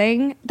at a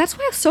wedding, that's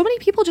why so many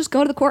people just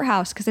go to the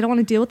courthouse because they don't want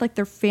to deal with like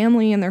their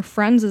family and their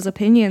friends'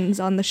 opinions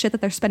on the shit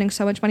that they're spending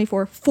so much money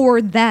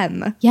for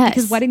them. Yes.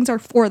 Because weddings are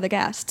for the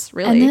guests,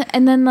 really.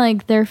 And then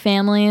like their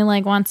family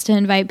like wants to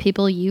invite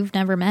people you've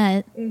never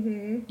met.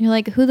 Mm-hmm. You're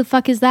like, who the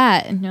fuck is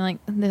that? And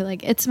they're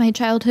like, it's my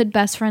childhood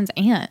best friend's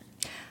aunt.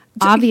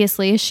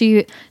 Obviously,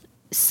 she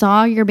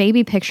saw your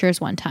baby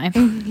pictures one time.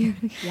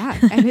 Yeah,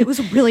 and it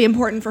was really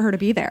important for her to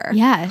be there.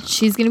 Yeah,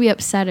 she's gonna be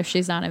upset if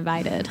she's not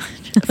invited.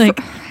 Like,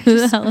 who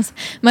the hell is?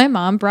 My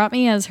mom brought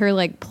me as her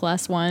like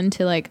 +1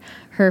 to like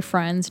her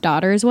friend's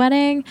daughter's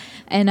wedding,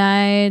 and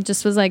I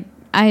just was like,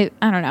 I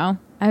don't know.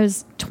 I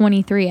was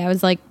 23. I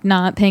was like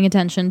not paying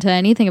attention to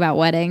anything about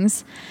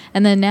weddings,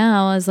 and then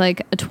now as like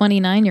a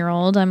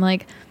 29-year-old, I'm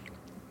like,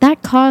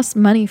 that costs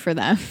money for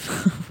them.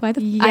 Why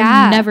the? Yeah.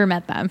 I've never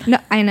met them. No,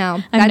 I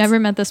know. I've never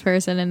met this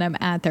person, and I'm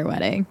at their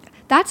wedding.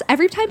 That's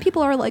every time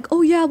people are like,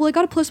 oh yeah, well I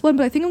got a +1,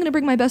 but I think I'm gonna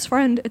bring my best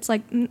friend. It's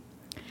like,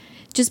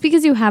 Just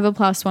because you have a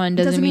 +1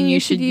 doesn't mean you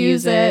should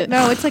use it.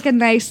 No, it's like a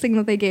nice thing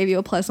that they gave you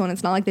a +1.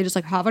 It's not like they just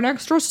like have an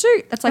extra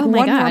seat. That's like Oh my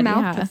one more God,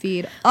 mouth yeah. to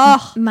feed.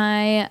 Ugh.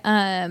 My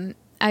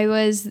I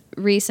was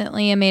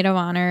recently a maid of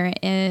honor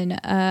in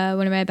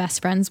one of my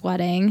best friend's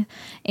wedding,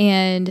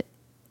 and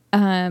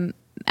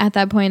at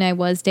that point I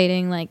was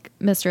dating like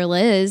Mr.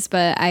 Liz,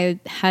 but I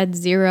had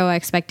zero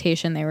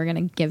expectation they were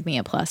going to give me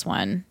a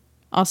 +1.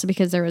 Also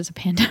because there was a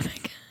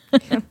pandemic.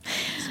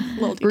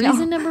 Little detail.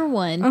 Reason number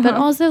one, but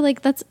also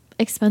like that's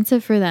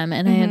expensive for them,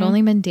 and I had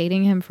only been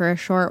dating him for a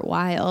short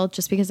while.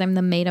 Just because I'm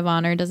the maid of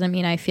honor doesn't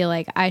mean I feel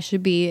like I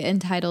should be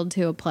entitled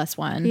to a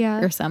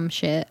 +1 or some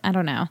shit. I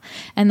don't know.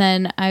 And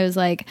then I was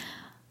like,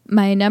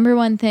 my number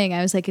one thing,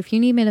 I was like, if you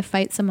need me to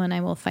fight someone,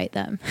 I will fight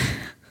them.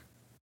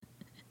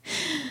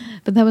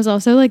 But that was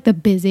also like the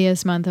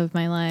busiest month of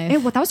my life.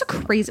 That was a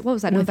crazy, what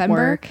was that, with November?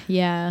 work.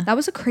 Yeah. That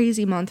was a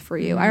crazy month for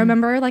you. I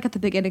remember like at the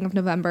beginning of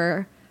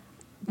November,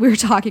 we were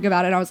talking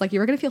about it, and I was like, you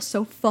were going to feel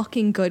so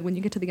fucking good when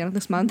you get to the end of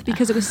this month,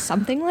 because it was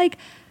something like,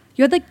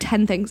 you had like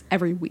 10 things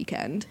every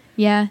weekend.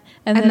 Yeah.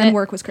 And then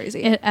work was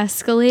crazy. It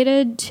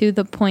escalated to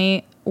the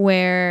point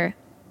where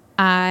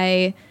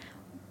my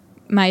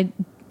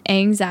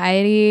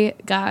anxiety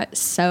got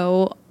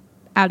so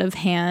out of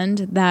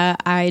hand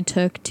that I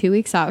took 2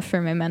 weeks off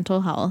for my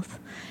mental health.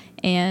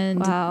 And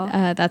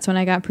Wow. that's when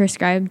I got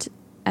prescribed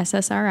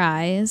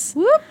SSRIs.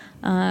 Whoop.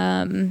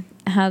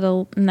 Had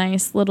a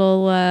nice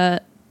little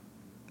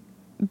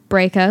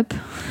breakup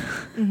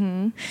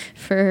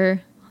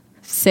for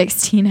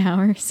 16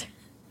 hours.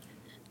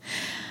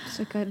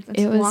 So good. That's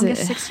It the was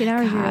longest 16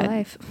 hours of your God.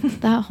 life.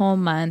 That whole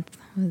month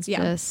was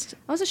Yeah. just That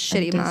was a a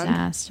shitty month.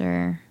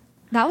 disaster.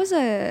 That was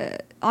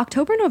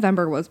October,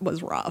 November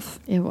was rough.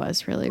 It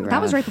was really rough.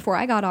 That was right before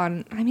I got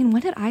on. I mean,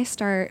 when did I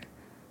start?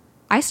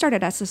 I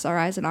started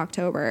SSRIs in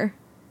October.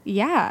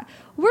 Yeah.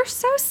 We're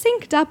so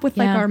synced up with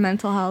like Yeah. our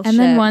mental health And shit.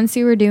 then once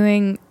you were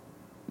doing,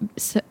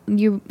 so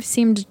you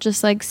seemed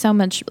just like so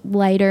much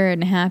lighter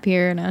and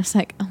happier, and I was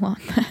like, I want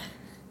that.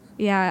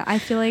 Yeah, I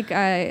feel like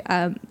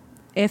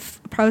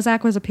if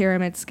Prozac was a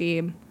pyramid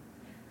scheme,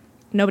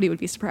 nobody would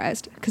be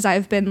surprised, because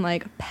I've been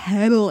like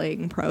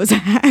peddling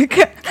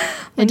Prozac.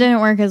 It didn't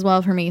work as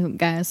well for me,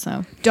 guys.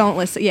 So Don't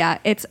listen. Yeah,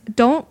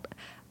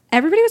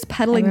 everybody was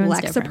peddling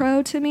Everyone's Lexapro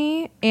different. to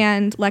me,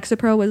 and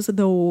Lexapro was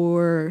the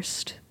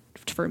worst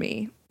for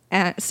me.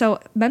 And so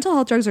mental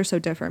health drugs are so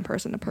different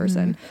person to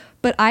person.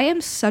 But I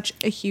am such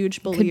a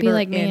huge believer. could be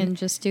like me in, and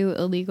just do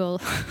illegal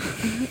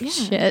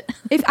shit.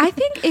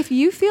 if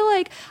you feel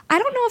like, I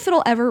don't know if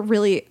it'll ever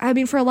really, I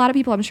mean, for a lot of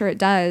people, I'm sure it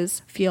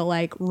does feel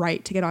like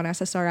right to get on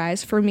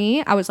SSRIs. For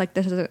me, I was like,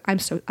 I'm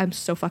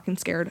so fucking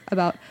scared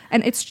about,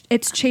 and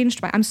it's changed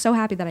I'm so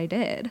happy that I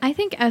did. I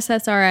think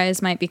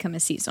SSRIs might become a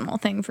seasonal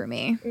thing for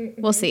me.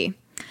 We'll see.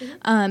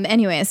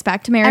 Anyways,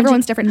 back to marriage.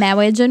 Everyone's different.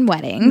 Marriage and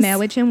weddings.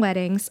 Marriage and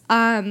weddings.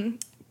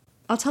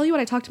 I'll tell you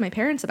what I talked to my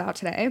parents about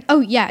today.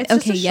 Oh, yeah. It's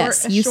just Okay, a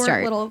yes. short You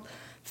start. little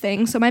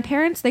thing. So my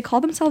parents, they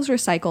call themselves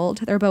recycled.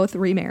 They're both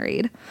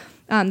remarried.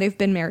 They've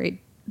been married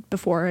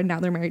before, and now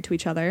they're married to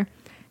each other.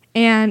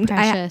 And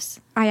Precious.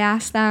 I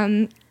asked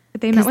them,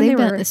 they met when they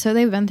were... So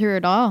they've been through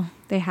it all.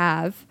 They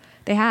have.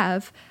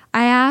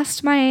 I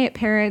asked my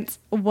parents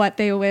what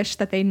they wish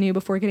that they knew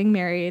before getting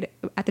married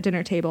at the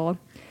dinner table.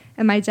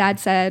 And my dad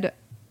said,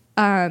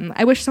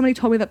 I wish somebody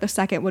told me that the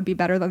second would be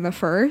better than the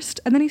first.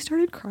 And then he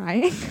started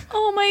crying.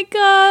 Oh my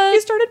God. He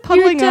started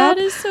puddling Your dad up.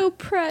 is so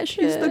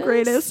precious. He's the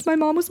greatest. My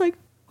mom was like,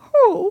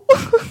 oh.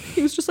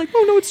 He was just like,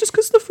 oh no, it's just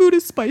because the food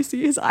is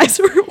spicy. His eyes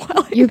were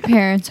welling. Your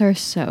parents are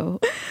so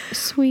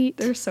sweet.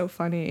 They're so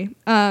funny.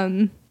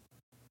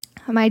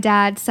 My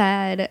dad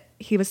said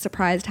he was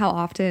surprised how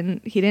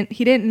often he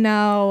didn't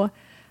know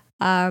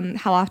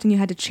how often you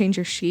had to change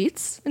your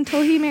sheets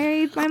until he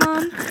married my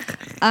mom.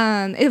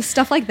 It was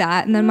stuff like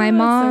that. And then my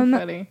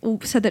mom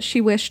said that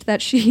she wished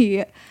that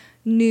she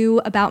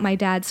knew about my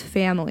dad's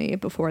family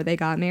before they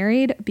got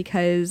married,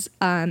 because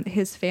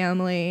his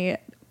family,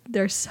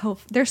 they're so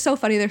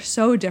funny. They're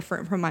so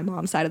different from my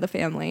mom's side of the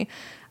family.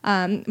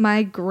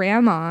 My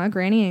grandma,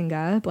 Granny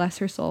Inga, bless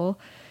her soul,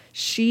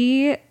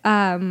 she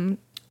didn't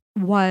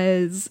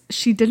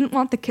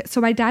want the kids. So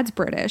my dad's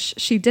British.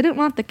 She didn't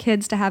want the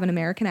kids to have an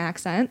American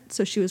accent.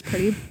 So she was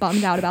pretty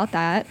bummed out about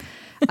that.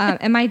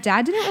 And my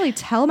dad didn't really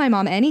tell my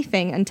mom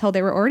anything until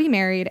they were already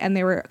married, and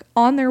they were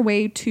on their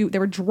way they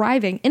were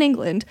driving in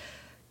England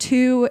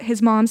to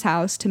his mom's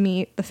house to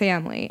meet the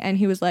family. And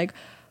he was like,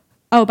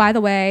 oh, by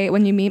the way,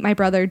 when you meet my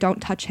brother,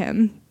 don't touch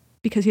him,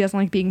 because he doesn't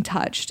like being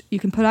touched. You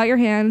can put out your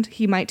hand.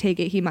 He might take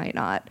it. He might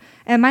not.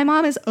 And my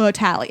mom is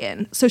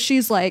Italian. So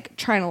she's like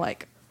trying to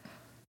like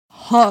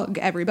hug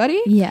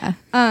everybody. Yeah.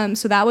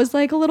 So that was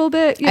like a little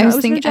bit, I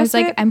was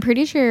like, I'm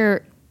pretty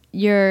sure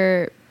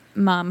your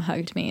mom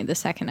hugged me the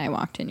second I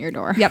walked in your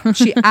door. Yep,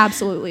 she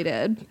absolutely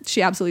did.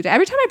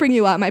 Every time I bring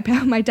you up,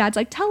 my dad's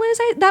like, tell Liz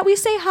that we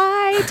say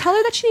hi. Tell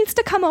her that she needs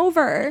to come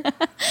over.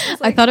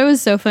 I thought it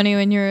was so funny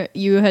when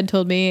you had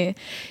told me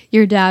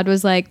your dad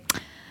was like,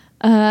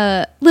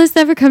 Liz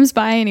never comes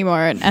by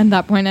anymore. And at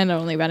that point, I'd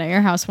only been at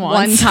your house once.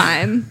 One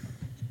time.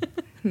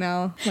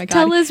 No, my God.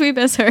 Tell Liz we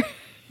miss her.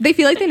 They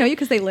feel like they know you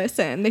because they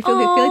listen. They feel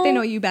like they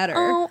know you better.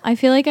 Oh, I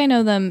feel like I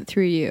know them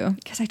through you.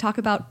 Because I talk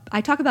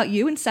about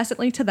you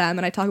incessantly to them,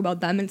 and I talk about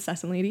them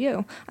incessantly to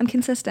you. I'm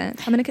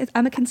consistent. I'm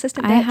a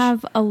consistent bitch. I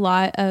have a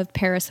lot of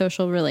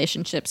parasocial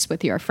relationships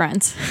with your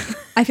friends.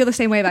 I feel the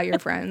same way about your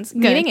friends.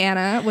 Meeting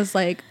Anna was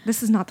like,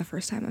 this is not the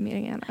first time I'm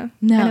meeting Anna.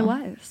 No. And it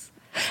was.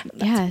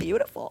 That's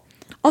beautiful.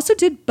 Also,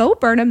 did Bo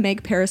Burnham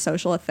make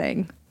parasocial a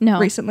thing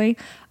recently?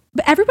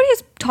 But everybody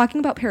is talking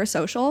about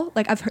parasocial.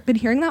 Like, I've been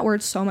hearing that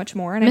word so much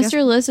more. And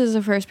Mr. Liz is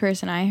the first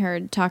person I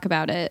heard talk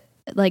about it.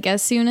 Like,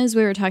 as soon as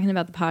we were talking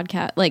about the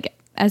podcast, like,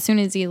 as soon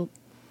as he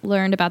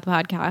learned about the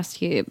podcast,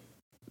 he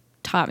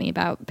taught me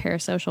about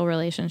parasocial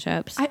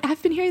relationships.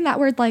 I've been hearing that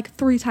word like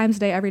 3 times a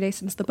day, every day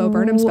since the Bo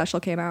Burnham special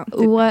came out.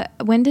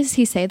 When does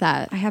he say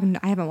that? I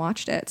haven't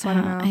watched it, so I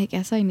don't know. I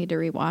guess I need to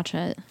rewatch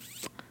it.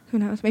 Who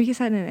knows? Maybe he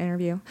said it in an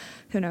interview.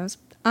 Who knows?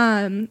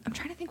 I'm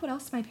trying to think what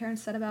else my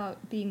parents said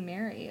about being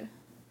married.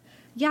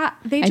 Yeah,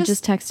 I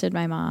just texted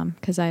my mom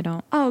because I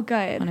don't want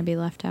to be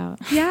left out.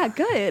 Yeah,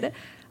 good.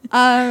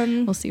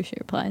 We'll see if she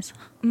replies.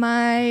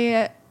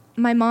 My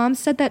mom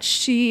said that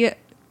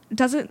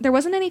there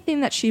wasn't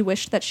anything that she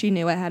wished that she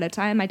knew ahead of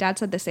time. My dad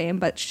said the same,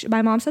 but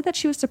my mom said that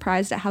she was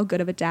surprised at how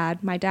good of a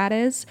dad my dad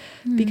is,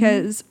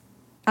 because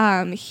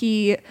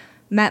he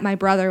met my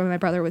brother when my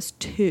brother was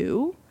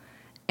 2.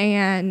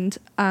 And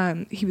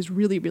he was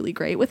really, really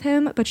great with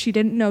him, but she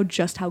didn't know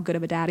just how good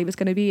of a dad he was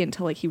going to be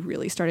until like he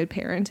really started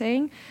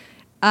parenting.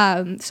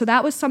 So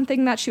that was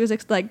something that she was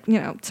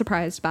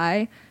surprised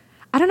by.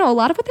 I don't know. A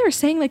lot of what they were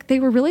saying, like they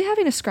were really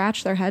having to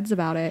scratch their heads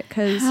about it.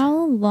 Cause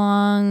how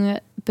long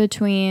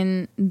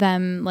between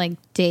them like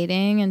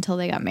dating until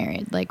they got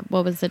married? Like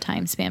what was the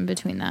time span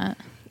between that?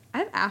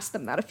 I've asked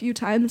them that a few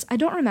times. I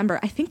don't remember.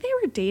 I think they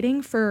were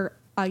dating for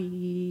a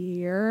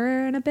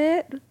year and a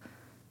bit.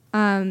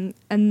 And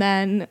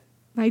then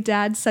my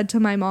dad said to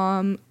my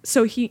mom,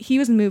 so he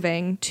was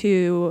moving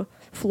to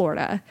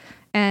Florida,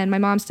 and my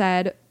mom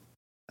said,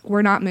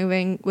 we're not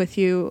moving with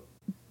you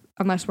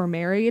unless we're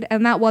married.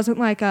 And that wasn't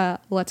like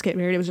let's get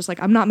married. It was just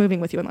like, I'm not moving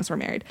with you unless we're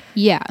married.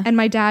 Yeah. And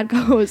my dad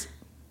goes,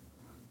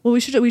 well, we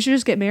should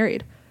just get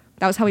married.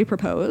 That was how he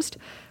proposed.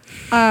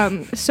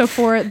 So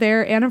for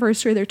their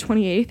anniversary, their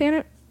 28th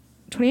or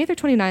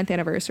 29th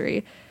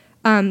anniversary,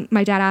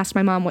 my dad asked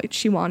my mom what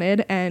she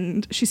wanted,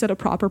 and she said a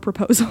proper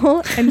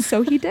proposal, and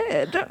so he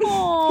did.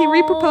 He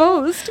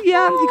re-proposed.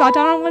 Yeah, he got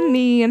down on one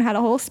knee and had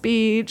a whole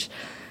speech.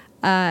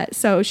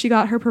 So she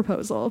got her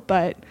proposal,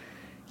 but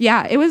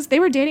yeah, they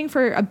were dating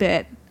for a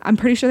bit. I'm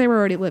pretty sure they were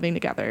already living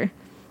together.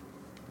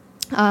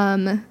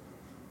 And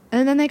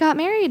then they got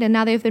married, and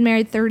now they've been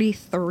married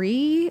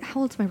 33.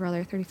 How old's my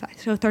brother? 35.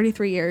 So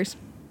 33 years.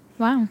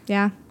 Wow.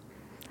 Yeah.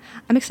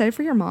 I'm excited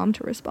for your mom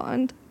to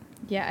respond.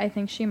 Yeah, I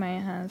think she might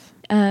have.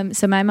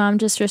 So my mom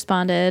just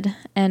responded,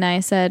 and I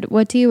said,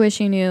 what do you wish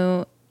you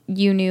knew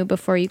you knew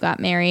before you got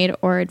married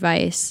or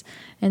advice.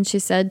 And she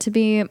said to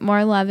be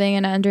more loving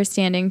and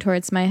understanding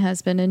towards my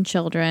husband and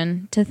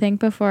children, to think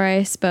before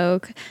I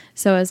spoke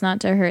so as not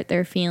to hurt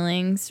their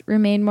feelings,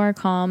 remain more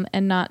calm,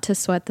 and not to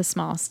sweat the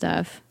small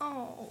stuff.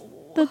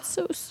 Oh, that's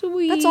so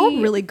sweet. That's all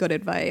really good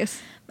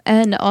advice.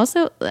 And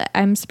also,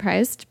 I'm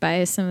surprised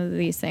by some of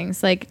these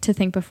things, like to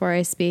think before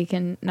I speak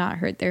and not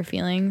hurt their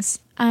feelings.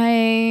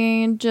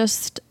 I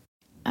just,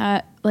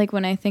 like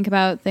when I think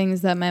about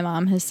things that my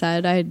mom has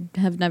said, I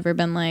have never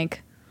been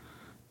like,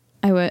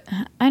 I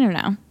don't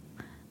know.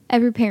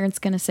 Every parent's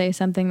going to say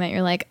something that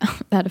you're like, oh,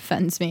 that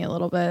offends me a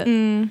little bit,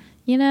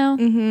 you know?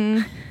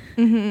 Mm-hmm.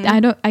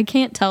 Mm-hmm. I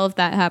can't tell if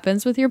that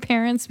happens with your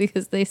parents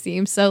because they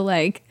seem so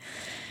like,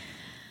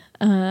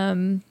 I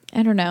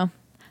don't know,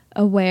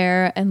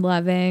 aware and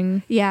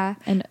loving. Yeah.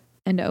 And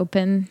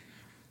open.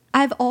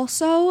 I've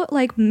also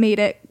like made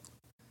it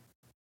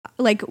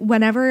like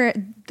whenever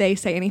they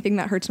say anything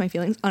that hurts my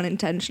feelings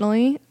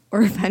unintentionally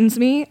or offends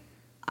me,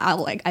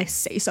 I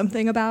say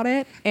something about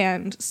it.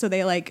 And so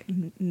they like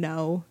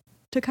know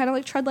to kind of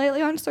like tread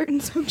lightly on certain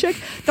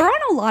subjects. There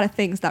aren't a lot of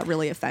things that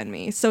really offend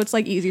me, so it's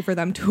like easy for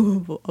them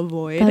to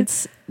avoid.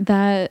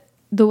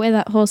 The way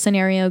that whole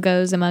scenario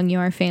goes among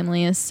your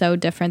family is so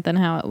different than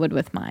how it would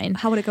with mine.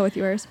 How would it go with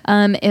yours?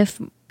 If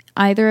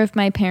either of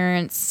my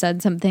parents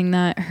said something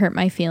that hurt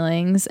my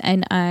feelings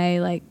and I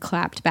like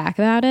clapped back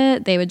about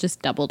it, they would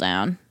just double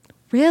down.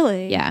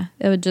 Really? Yeah,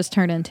 it would just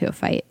turn into a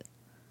fight.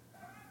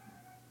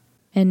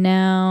 And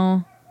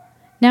now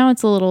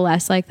it's a little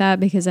less like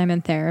that because I'm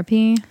in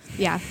therapy.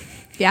 Yeah.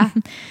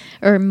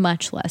 Or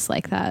much less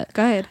like that.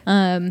 Good.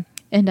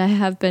 And I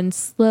have been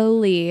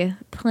slowly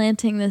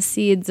planting the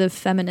seeds of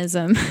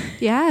feminism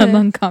Yeah.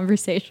 among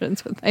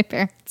conversations with my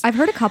parents. I've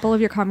heard a couple of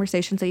your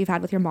conversations that you've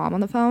had with your mom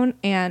on the phone,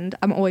 and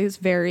I'm always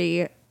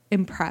very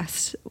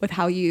impressed with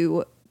how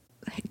you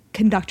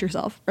conduct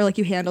yourself or like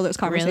you handle those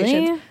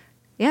conversations. Really?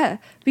 Yeah.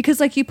 Because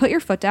like you put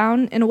your foot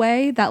down in a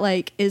way that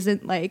like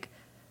isn't like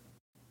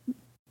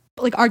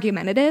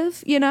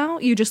argumentative, you know?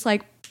 You just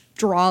like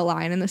draw a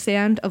line in the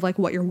sand of like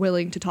what you're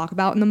willing to talk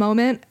about in the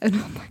moment. And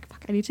I'm like,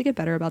 fuck, I need to get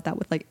better about that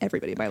with like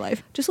everybody in my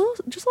life. Just a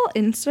little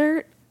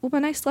insert.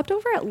 When I slept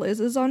over at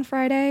Liz's on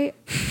Friday,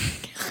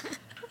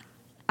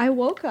 I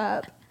woke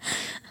up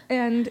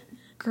and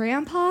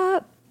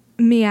Grandpa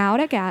meowed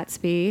at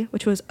Gatsby,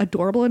 which was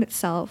adorable in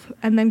itself.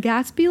 And then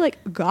Gatsby like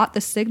got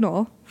the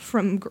signal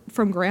from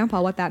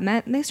Grandpa what that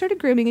meant, and they started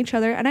grooming each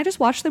other. And I just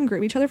watched them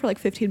groom each other for like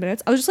 15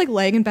 minutes. I was just like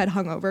laying in bed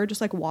hungover,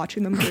 just like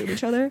watching them groom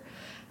each other.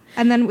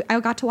 And then I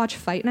got to watch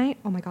Fight Night.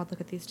 Oh my God, look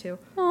at these two.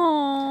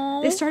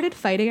 Aww. They started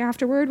fighting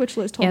afterward, which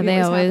Liz told me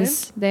they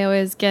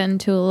always get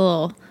into a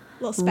little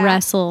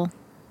spat.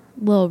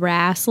 little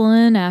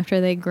wrestling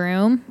after they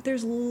groom.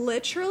 There's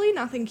literally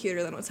nothing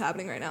cuter than what's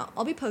happening right now.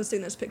 I'll be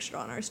posting this picture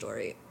on our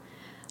story.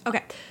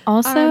 Okay.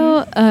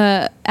 Also,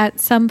 at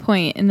some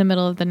point in the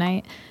middle of the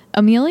night,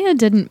 Amelia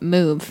didn't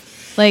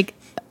move. Like,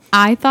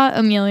 I thought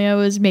Amelia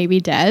was maybe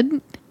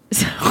dead.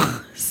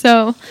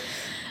 So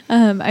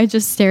I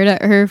just stared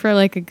at her for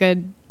like a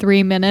good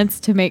 3 minutes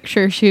to make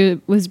sure she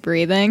was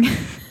breathing.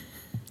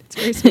 It's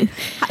very sweet.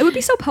 It would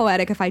be so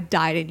poetic if I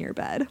died in your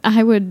bed.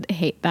 I would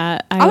hate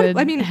that. I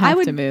would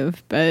have to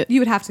move, but you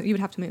would have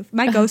to move.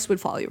 My ghost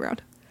would follow you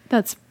around.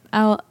 That's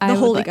the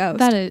Holy Ghost.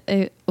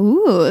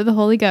 The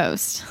Holy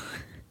Ghost.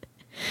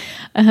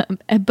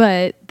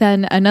 But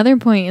then another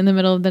point in the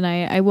middle of the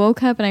night, I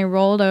woke up and I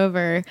rolled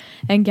over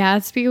and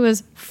Gatsby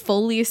was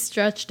fully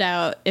stretched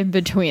out in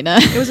between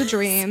us. It was a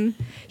dream.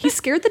 He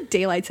scared the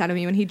daylights out of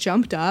me when he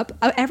jumped up.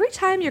 Every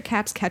time your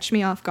cats catch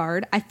me off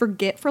guard, I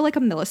forget for like a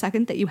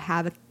millisecond that you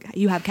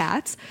have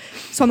cats.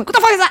 So I'm like, what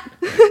the fuck is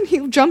that?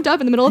 He jumped up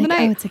in the middle of the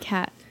night. Oh, it's a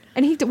cat.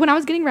 And when I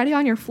was getting ready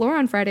on your floor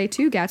on Friday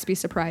too, Gatsby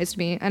surprised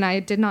me, and I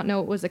did not know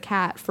it was a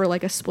cat for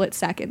like a split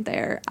second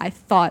there. I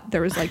thought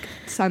there was like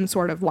some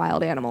sort of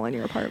wild animal in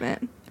your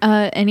apartment.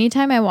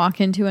 Anytime I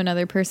walk into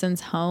another person's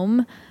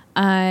home,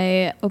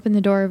 I open the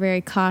door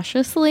very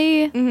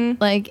cautiously.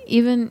 Mm-hmm. Like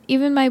even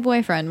my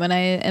boyfriend, when I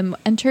am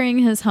entering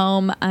his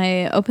home,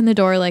 I open the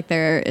door like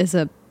there is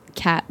a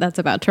cat that's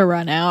about to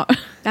run out.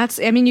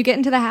 You get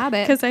into the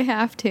habit. Because I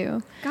have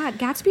to. God,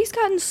 Gatsby's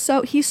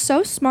he's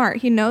so smart.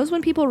 He knows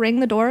when people ring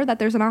the door that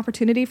there's an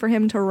opportunity for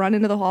him to run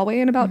into the hallway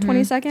in about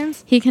 20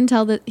 seconds. He can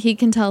tell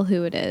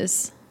who it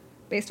is.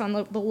 Based on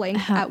the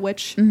length at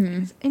which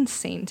it's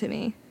insane to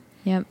me.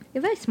 Yep.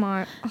 You're very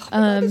smart. Oh my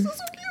God, this is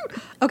so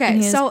cute.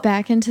 Okay, so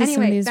back into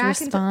some of these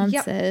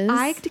responses.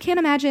 I can't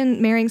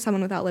imagine marrying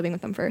someone without living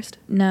with them first.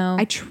 No.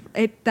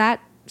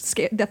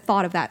 The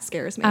thought of that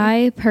scares me.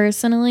 I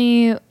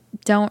personally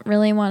don't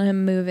really want to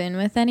move in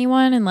with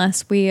anyone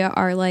unless we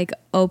are like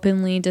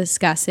openly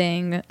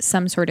discussing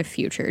some sort of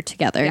future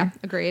together. Yeah,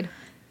 agreed.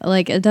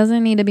 Like it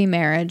doesn't need to be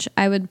marriage.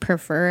 I would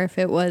prefer if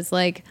it was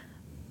like,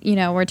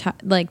 we're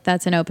like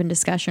that's an open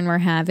discussion we're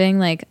having.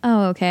 Like,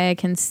 oh, okay, I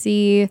can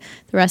see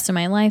the rest of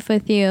my life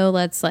with you.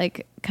 Let's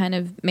like kind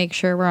of make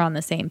sure we're on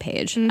the same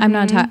page.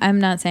 Mm-hmm. I'm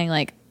not saying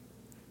like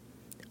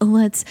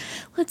let's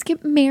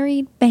get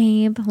married,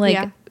 babe. Like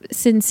Yeah.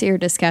 sincere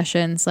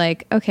discussions.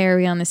 Like, okay, are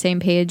we on the same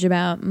page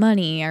about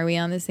money? Are we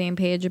on the same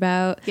page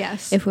about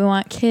Yes. if we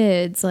want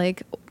kids?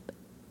 Like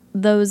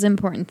those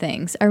important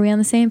things. Are we on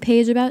the same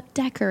page about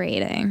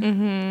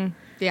decorating?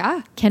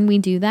 Yeah. Can we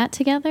do that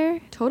together?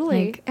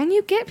 Totally. Like, And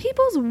you get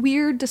people's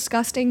weird,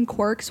 disgusting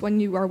quirks when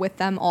you are with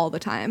them all the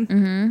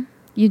time.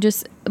 you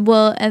just,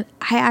 well, I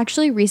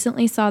actually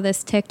recently saw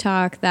this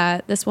TikTok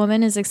that this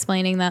woman is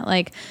explaining that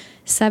like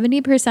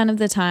 70% of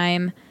the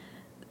time,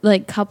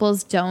 like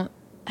couples don't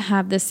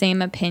have the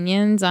same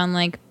opinions on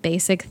like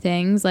basic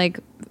things like,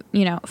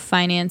 you know,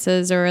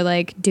 finances or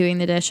like doing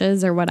the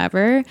dishes or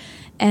whatever.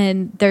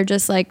 And they're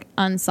just like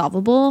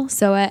unsolvable.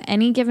 So at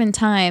any given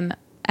time,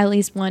 at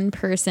least one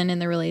person in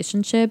the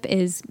relationship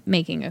is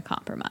making a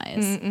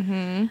compromise,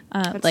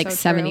 like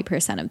so true.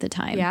 70% of the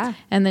time. Yeah.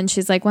 And then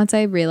she's like, once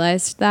I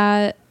realized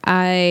that,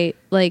 I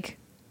like,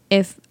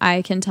 if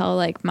I can tell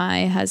like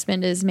my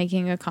husband is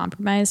making a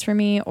compromise for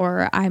me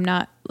or I'm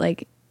not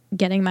like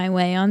getting my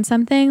way on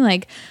something,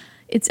 like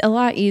it's a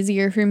lot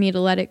easier for me to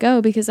let it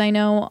go because I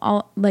know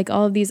all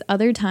of these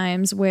other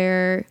times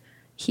where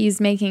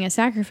he's making a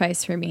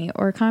sacrifice for me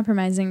or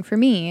compromising for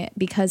me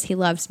because he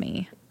loves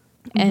me.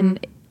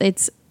 And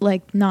it's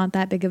like not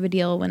that big of a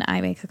deal when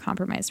I make a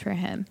compromise for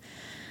him.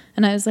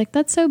 And I was like,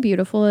 that's so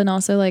beautiful. And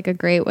also like a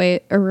great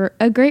way, or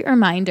a great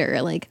reminder,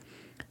 like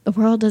the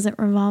world doesn't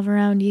revolve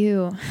around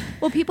you.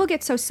 Well, people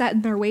get so set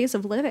in their ways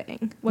of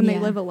living when they Yeah.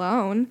 live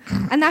alone.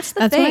 And that's the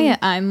That's thing. why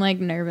I'm like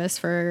nervous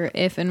for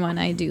if and when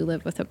I do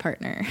live with a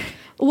partner.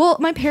 Well,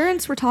 my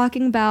parents were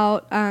talking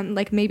about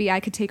like maybe I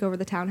could take over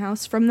the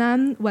townhouse from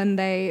them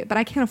but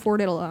I can't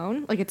afford it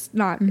alone. Like it's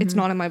not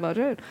in my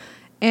budget.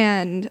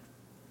 And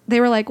they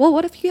were like, well,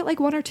 what if you get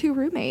like one or two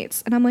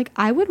roommates? And I'm like,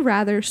 I would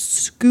rather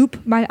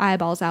scoop my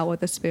eyeballs out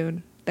with a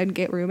spoon than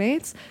get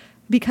roommates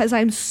because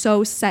I'm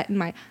so set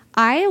in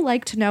I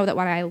like to know that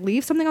when I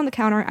leave something on the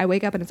counter, I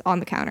wake up and it's on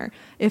the counter.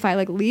 If I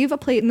like leave a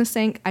plate in the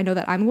sink, I know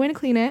that I'm going to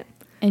clean it.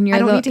 And I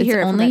don't need to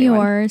hear it from only anyone.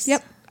 yours.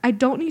 Yep. I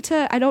don't need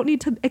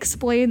to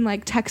explain,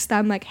 like text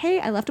them like, hey,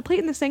 I left a plate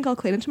in the sink, I'll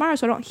clean it tomorrow,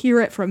 so I don't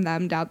hear it from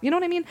them down. You know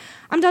what I mean?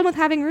 I'm done with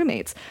having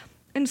roommates.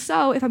 And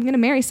so if I'm going to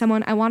marry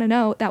someone, I want to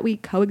know that we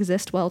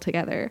coexist well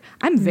together.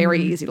 I'm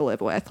very easy to live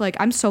with. Like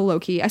I'm so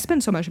low key. I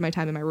spend so much of my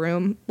time in my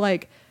room.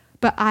 Like,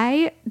 but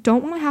I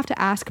don't want to have to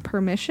ask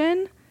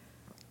permission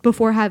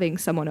before having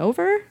someone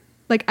over.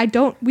 Like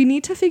we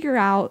need to figure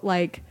out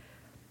like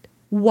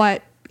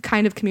what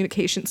kind of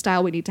communication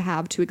style we need to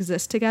have to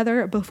exist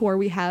together before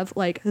we have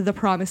like the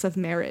promise of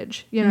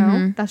marriage, you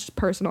know? That's just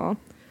personal.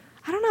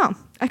 I don't know.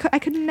 I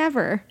could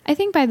never. I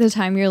think by the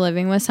time you're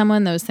living with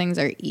someone, those things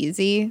are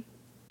easy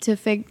to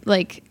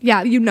like.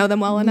 Yeah, you know them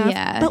well enough.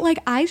 Yeah. But like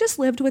I just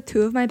lived with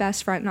two of my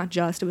best friends,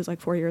 it was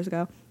like 4 years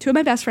ago. Two of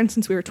my best friends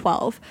since we were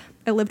 12.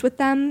 I lived with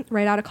them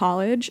right out of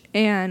college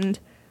and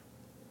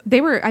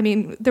there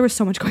was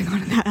so much going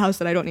on in that house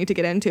that I don't need to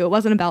get into. It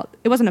wasn't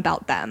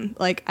about them.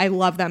 Like I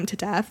love them to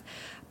death.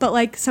 But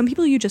like some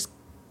people you just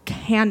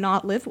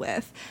cannot live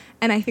with.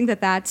 And I think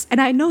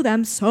and I know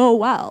them so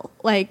well.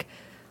 Like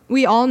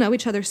we all know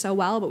each other so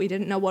well, but we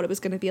didn't know what it was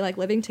going to be like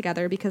living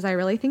together because I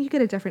really think you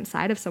get a different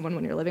side of someone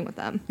when you're living with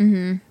them.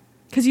 Mm-hmm.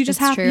 Because you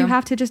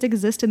have to just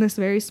exist in this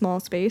very small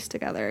space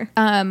together.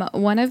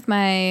 One of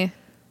my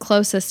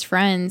closest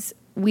friends,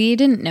 we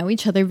didn't know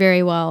each other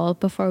very well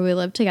before we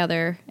lived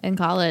together in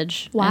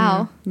college.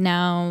 Wow. And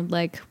now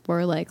like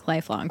we're like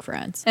lifelong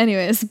friends.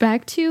 Anyways,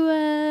 back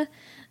to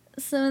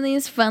some of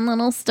these fun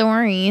little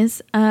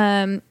stories.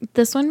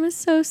 This one was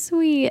so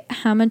sweet.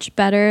 How much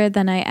better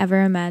than I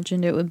ever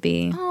imagined it would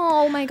be.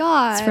 Oh my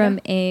God. It's from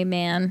a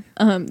man.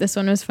 This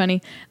one was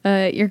funny.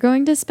 You're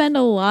going to spend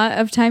a lot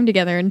of time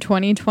together in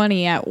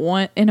 2020 in a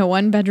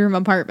 1-bedroom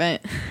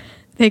apartment.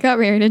 They got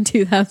married in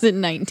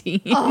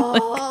 2019.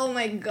 Oh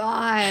my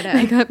God.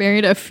 They got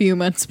married a few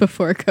months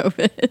before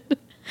COVID.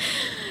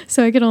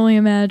 So I can only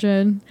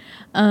imagine.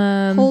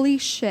 Holy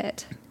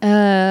shit.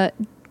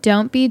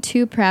 Don't be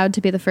too proud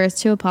to be the first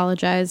to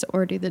apologize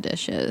or do the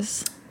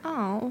dishes.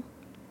 Oh,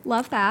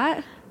 love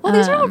that. Well,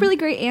 these are all really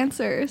great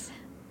answers.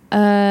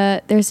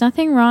 There's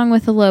nothing wrong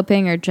with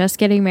eloping or just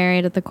getting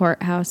married at the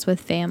courthouse with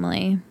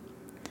family.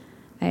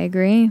 I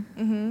agree.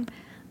 Mm-hmm.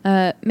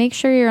 Make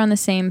sure you're on the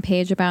same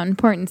page about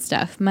important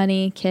stuff.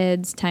 Money,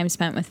 kids, time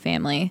spent with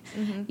family.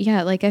 Mm-hmm.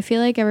 Yeah, like I feel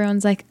like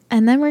everyone's like,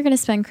 and then we're going to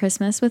spend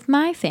Christmas with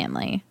my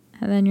family.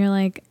 And then you're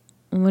like,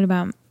 what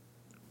about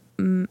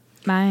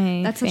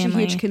my That's family? such a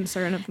huge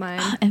concern of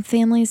mine. And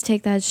families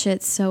take that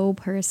shit so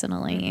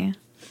personally.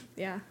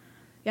 Yeah.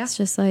 It's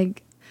just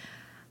like...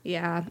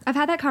 Yeah. I've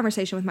had that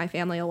conversation with my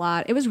family a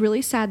lot. It was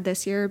really sad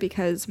this year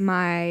because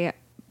my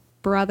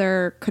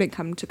brother couldn't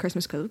come to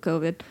Christmas because of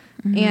COVID.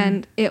 Mm-hmm.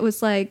 And it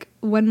was like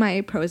when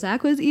my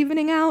Prozac was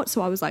evening out.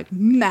 So I was like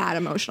mad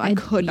emotional. I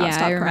could not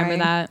stop crying. I remember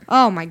that.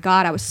 Oh my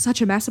God. I was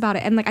such a mess about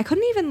it. And like I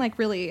couldn't even like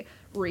really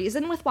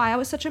reason with why I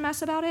was such a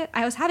mess about it.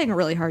 I was having a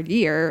really hard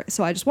year.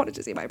 So I just wanted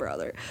to see my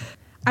brother.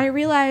 I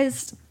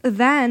realized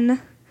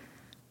then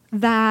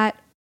that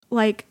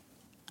like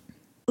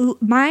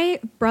my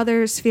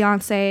brother's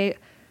fiance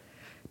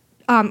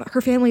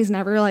her family's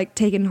never like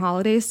taken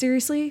holidays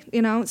seriously,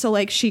 you know? So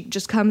like she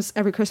just comes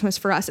every Christmas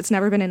for us. It's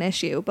never been an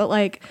issue. But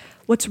like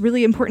what's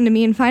really important to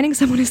me in finding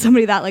someone is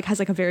somebody that like has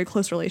like a very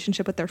close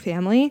relationship with their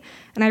family.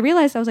 And I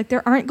realized I was like,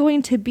 there aren't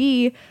going to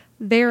be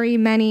very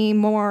many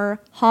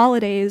more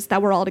holidays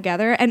that we're all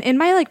together. And in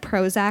my like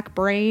Prozac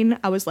brain,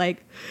 I was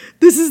like,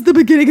 this is the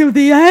beginning of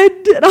the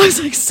end. And I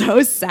was like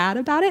so sad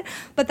about it.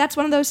 But that's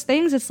one of those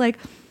things. It's like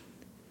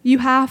you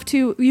have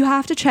to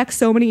check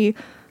so many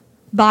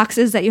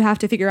boxes that you have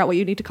to figure out what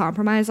you need to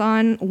compromise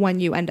on when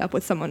you end up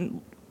with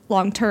someone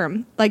long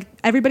term. Like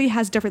everybody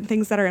has different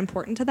things that are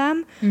important to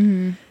them.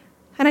 Mm-hmm.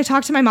 And I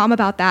talked to my mom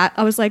about that.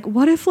 I was like,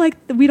 what if like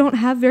we don't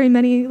have very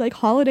many like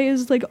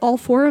holidays, like all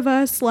 4 of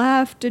us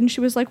left? And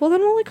she was like, well, then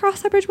we'll like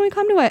cross that bridge when we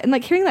come to it. And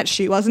like hearing that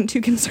she wasn't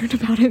too concerned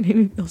about it made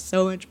me feel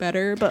so much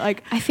better. But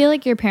like, I feel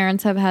like your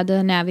parents have had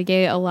to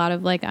navigate a lot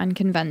of like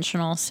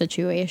unconventional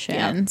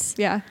situations.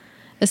 Yeah.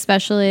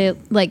 Especially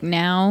like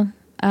now,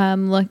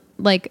 look,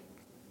 like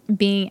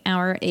being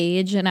our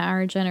age and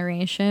our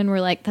generation,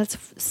 we're like, that's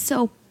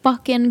so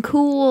fucking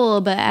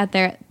cool. But at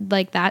their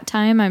like that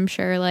time, I'm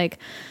sure like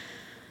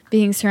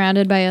being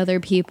surrounded by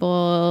other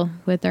people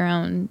with their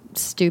own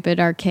stupid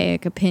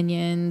archaic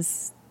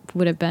opinions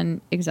would have been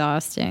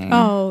exhausting.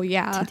 Oh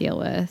yeah, to deal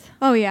with.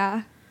 Oh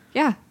yeah,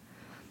 yeah.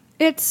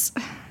 It's,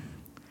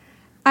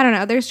 I don't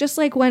know. There's just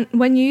like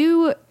when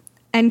you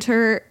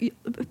enter,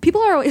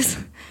 people are always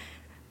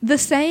the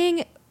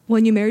saying,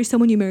 when you marry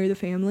someone, you marry the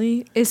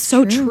family is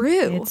so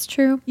true. It's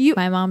true.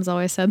 My mom's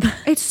always said that.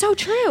 It's so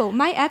true.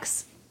 My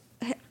ex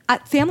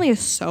family is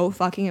so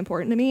fucking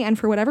important to me. And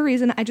for whatever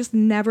reason, I just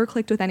never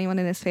clicked with anyone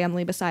in his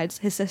family besides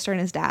his sister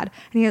and his dad.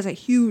 And he has a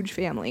huge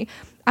family.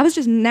 I was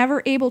just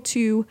never able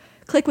to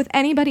click with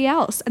anybody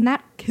else. And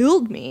that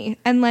killed me.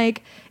 And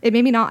like, it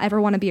made me not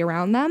ever want to be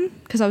around them.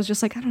 Cause I was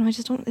just like, I don't know. I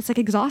just don't, it's like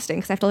exhausting.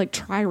 Cause I have to like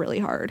try really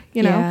hard,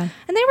 you know? Yeah.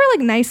 And they were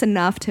like nice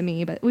enough to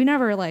me, but we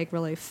never like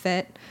really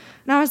fit.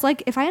 And I was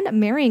like, if I end up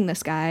marrying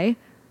this guy,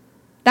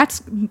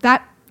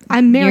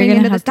 I'm marrying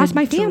into this. That's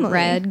my family.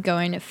 Dread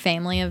going to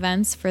family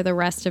events for the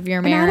rest of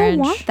your marriage. And I don't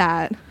want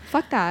that.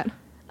 Fuck that.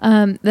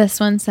 This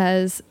one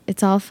says,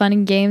 it's all fun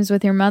and games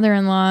with your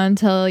mother-in-law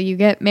until you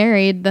get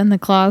married, then the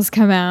claws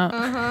come out.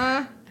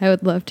 Uh-huh. I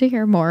would love to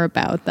hear more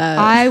about that.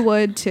 I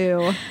would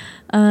too.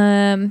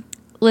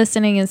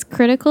 Listening is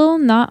critical.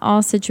 Not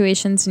all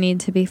situations need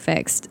to be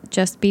fixed.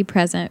 Just be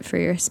present for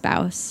your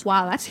spouse.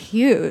 Wow, that's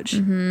huge.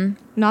 Mm-hmm.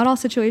 Not all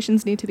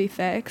situations need to be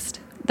fixed.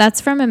 That's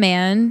from a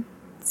man.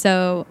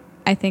 So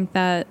I think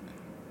that,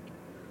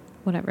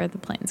 whatever, the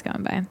plane's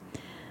going by.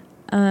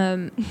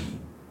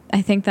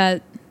 I think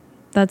that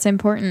that's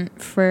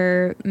important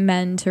for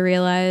men to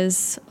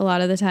realize a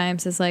lot of the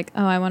times is like,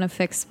 oh, I want to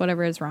fix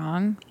whatever is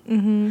wrong.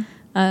 Mm-hmm.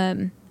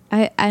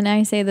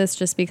 I say this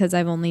just because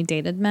I've only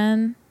dated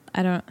men.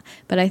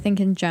 But I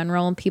think in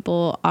general,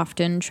 people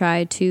often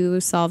try to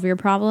solve your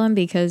problem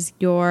because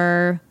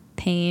your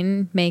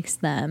pain makes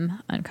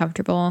them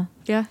uncomfortable.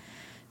 Yeah.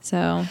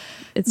 So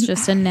it's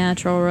just a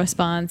natural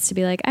response to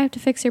be like, I have to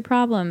fix your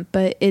problem.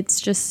 But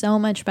it's just so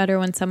much better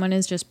when someone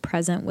is just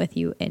present with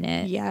you in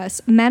it. Yes.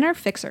 Men are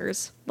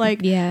fixers. Like,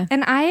 yeah.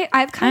 And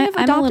I've kind of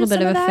adopted I'm a little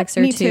bit of a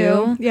fixer Me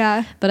too.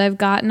 Yeah. But I've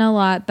gotten a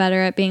lot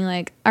better at being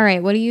like, all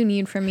right, what do you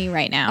need from me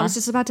right now? I was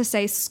just about to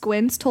say,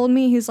 Squints told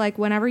me, he's like,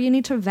 whenever you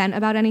need to vent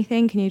about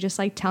anything, can you just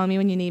like tell me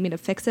when you need me to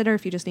fix it or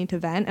if you just need to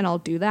vent and I'll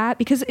do that?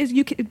 Because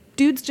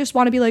dudes just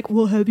want to be like,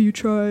 well, have you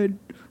tried?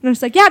 And I'm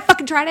just like, yeah, I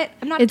fucking tried it.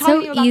 I'm not it's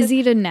telling so you about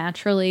easy this. to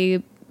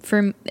naturally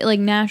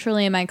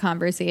in my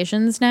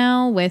conversations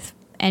now with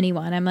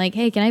anyone, I'm like,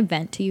 hey, can I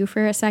vent to you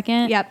for a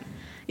second? Yep.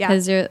 Yeah.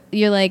 Because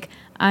you're like,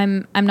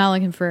 I'm not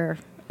looking for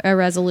a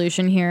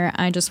resolution here.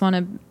 I just want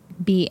to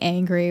be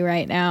angry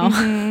right now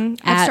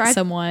at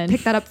someone.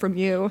 Pick that up from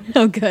you.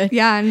 Oh, good.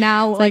 Yeah. And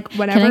now, like,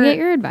 whenever. Can I get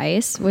your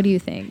advice? What do you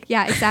think?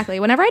 Yeah, exactly.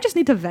 Whenever I just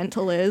need to vent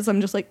to Liz,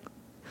 I'm just like, do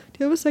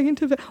you have a second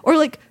to vent? Or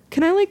like,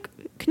 can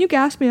you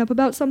gas me up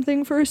about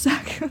something for a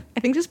sec? I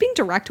think just being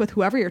direct with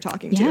whoever you're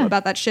talking to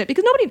about that shit,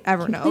 because nobody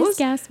ever knows. Please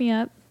gas me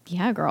up.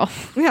 Yeah, girl.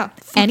 Yeah.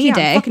 Any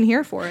day. I'm fucking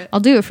here for it. I'll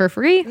do it for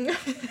free.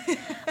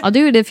 I'll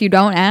do it if you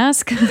don't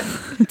ask.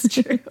 It's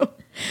true.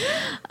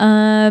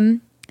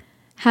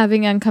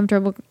 Having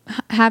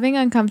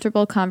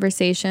uncomfortable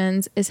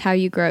conversations is how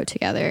you grow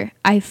together.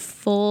 I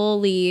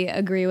fully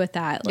agree with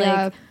that.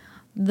 Yeah.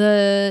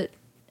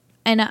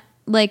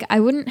 I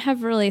wouldn't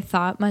have really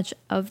thought much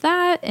of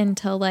that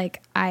until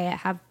like I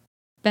have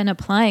been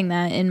applying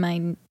that in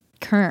my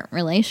current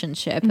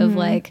relationship of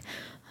like,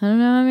 I don't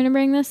know, I'm going to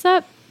bring this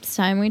up. It's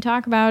time we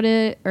talk about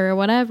it or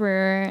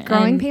whatever.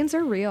 Growing pains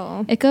are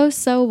real. It goes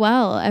so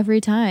well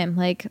every time.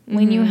 Like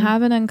when you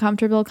have an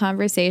uncomfortable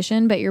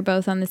conversation, but you're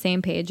both on the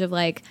same page of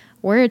like,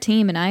 we're a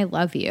team and I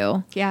love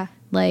you. Yeah.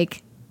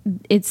 Like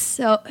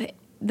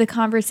the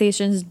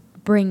conversations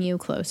bring you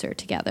closer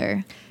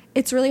together.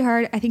 It's really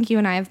hard. I think you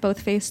and I have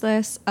both faced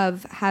this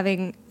of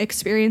having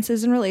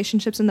experiences in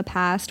relationships in the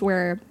past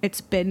where it's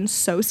been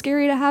so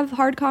scary to have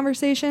hard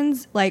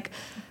conversations. Like,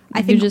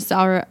 I think you just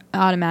are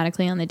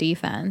automatically on the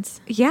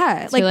defense.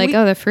 Yeah. So you're like,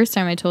 oh, the first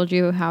time I told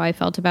you how I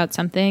felt about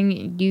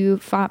something, you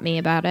fought me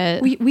about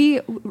it. We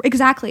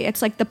exactly.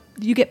 It's like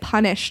you get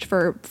punished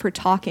for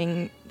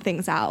talking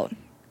things out.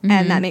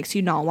 And that makes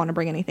you not want to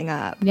bring anything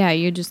up. Yeah,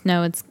 you just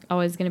know it's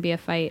always going to be a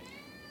fight.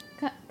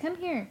 Come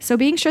here. So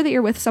being sure that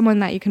you're with someone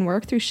that you can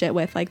work through shit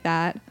with like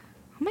that.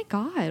 Oh my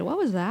God, what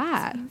was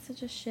that?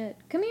 Such a shit.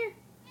 Come here.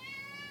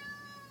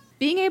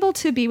 Being able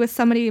to be with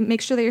somebody,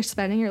 make sure that you're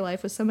spending your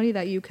life with somebody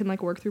that you can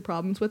like work through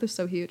problems with is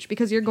so huge,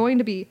 because you're going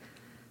to be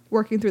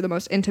working through the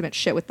most intimate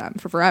shit with them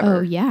for forever.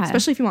 Oh, yeah.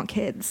 Especially if you want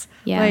kids.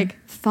 Yeah. Like,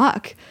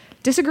 fuck.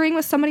 Disagreeing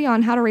with somebody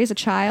on how to raise a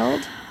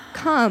child?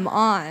 Come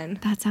on.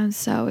 That sounds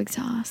so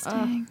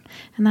exhausting.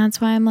 And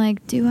that's why I'm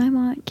like, do I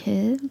want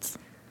kids?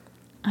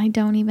 I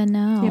don't even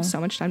know. You have so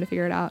much time to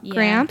figure it out. Yeah.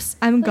 Gramps,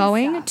 I'm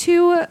going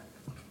to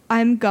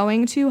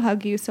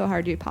hug you so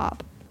hard you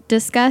pop.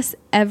 Discuss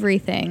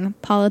everything,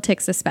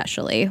 politics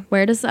especially.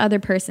 Where does the other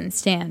person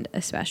stand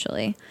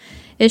especially?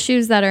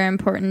 Issues that are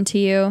important to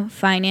you,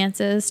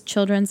 finances,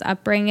 children's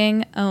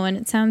upbringing. Oh, and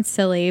it sounds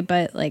silly,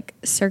 but like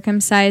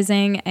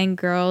circumcising and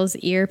girls'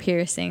 ear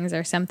piercings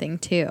are something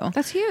too.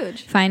 That's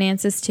huge.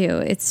 Finances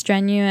too. It's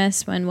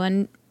strenuous when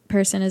one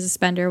person is a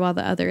spender while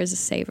the other is a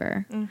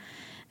saver.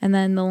 And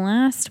then the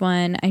last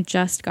one I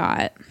just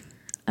got.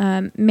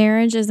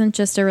 Marriage isn't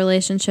just a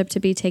relationship to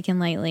be taken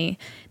lightly.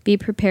 Be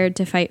prepared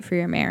to fight for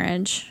your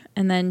marriage.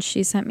 And then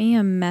she sent me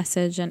a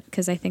message,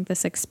 because I think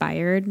this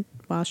expired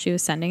while she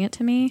was sending it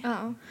to me.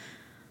 Oh.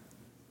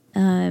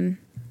 And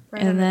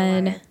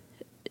then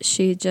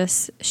she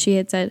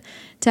had said,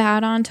 to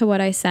add on to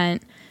what I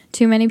sent,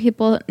 too many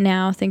people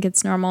now think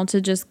it's normal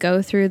to just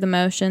go through the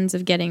motions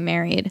of getting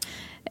married.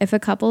 If a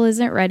couple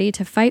isn't ready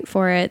to fight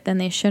for it, then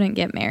they shouldn't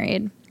get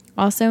married.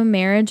 Also,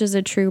 marriage is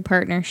a true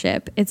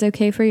partnership. It's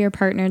okay for your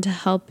partner to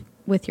help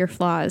with your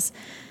flaws,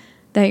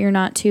 that you're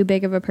not too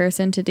big of a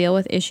person to deal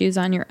with issues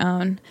on your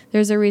own.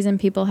 There's a reason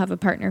people have a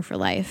partner for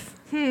life.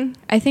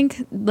 I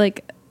think,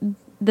 like,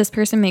 this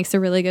person makes a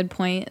really good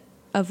point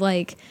of,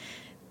 like,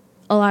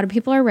 a lot of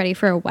people are ready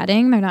for a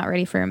wedding. They're not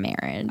ready for a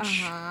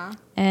marriage.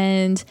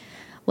 And,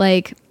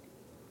 like,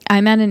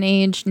 I'm at an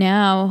age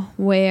now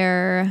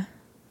where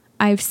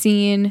I've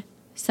seen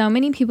so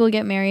many people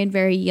get married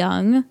very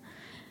young.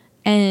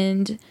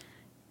 And,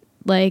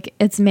 like,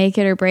 it's make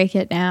it or break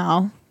it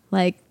now.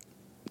 Like,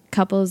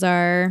 couples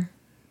are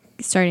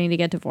starting to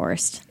get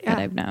divorced that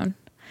I've known.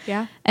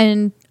 Yeah.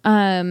 And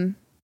I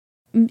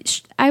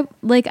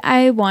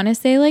want to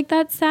say, like,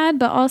 that's sad,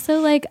 but also,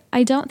 like,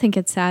 I don't think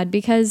it's sad,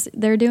 because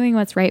they're doing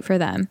what's right for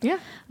them. Yeah.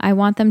 I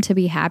want them to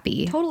be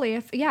happy. Totally.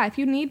 If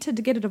you need to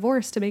get a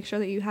divorce to make sure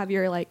that you have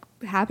your, like,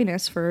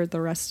 happiness for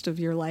the rest of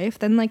your life,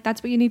 then, like,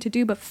 that's what you need to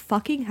do. But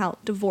fucking hell,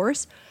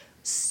 divorce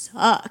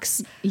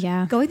sucks.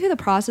 Yeah. Going through the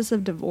process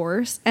of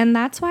divorce, and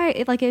that's why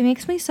it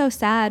makes me so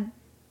sad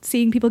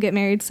seeing people get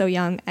married so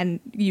young, and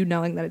you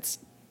knowing that it's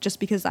just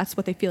because that's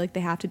what they feel like they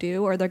have to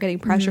do, or they're getting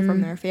pressure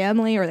from their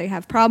family, or they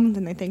have problems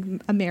and they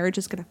think a marriage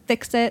is going to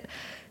fix it.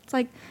 It's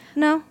like,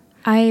 no.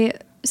 I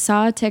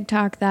saw a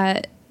TikTok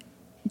that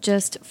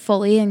just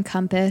fully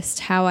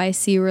encompassed how I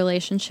see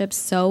relationships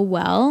so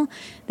well.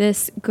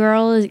 This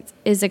girl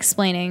is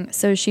explaining.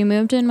 So she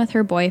moved in with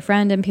her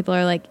boyfriend, and people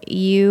are like,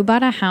 you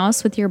bought a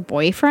house with your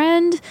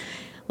boyfriend?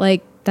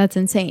 Like, that's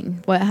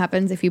insane. What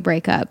happens if you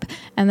break up?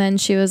 And then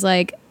she was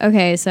like,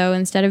 okay, so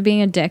instead of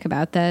being a dick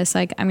about this,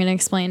 like, I'm going to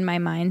explain my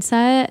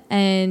mindset.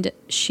 And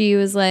she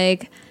was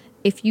like,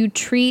 if you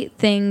treat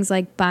things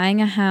like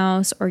buying a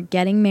house or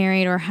getting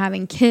married or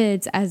having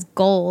kids as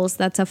goals,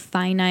 that's a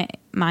finite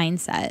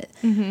mindset.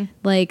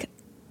 Like,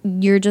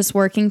 you're just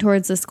working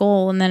towards this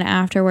goal, and then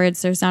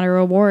afterwards there's not a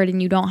reward,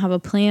 and you don't have a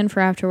plan for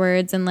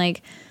afterwards. And,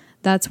 like,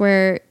 that's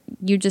where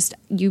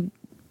you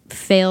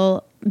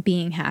fail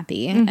being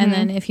happy. And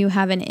then if you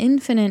have an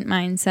infinite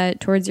mindset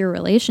towards your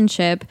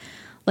relationship,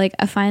 like,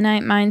 a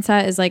finite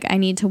mindset is like, I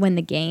need to win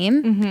the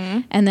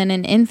game. And then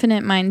an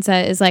infinite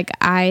mindset is like,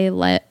 I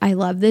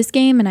love this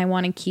game and I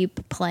want to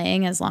keep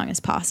playing as long as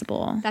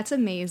possible. That's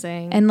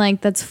amazing. And,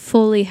 like, that's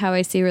fully how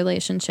I see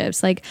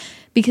relationships. Like,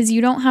 because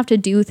you don't have to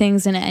do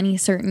things in any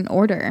certain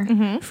order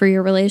for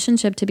your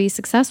relationship to be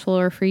successful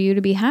or for you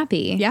to be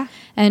happy. Yeah.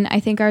 And I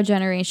think our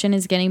generation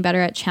is getting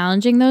better at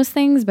challenging those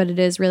things, but it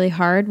is really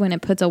hard when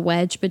it puts a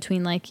wedge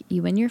between, like,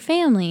 you and your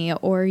family,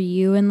 or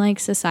you and, like,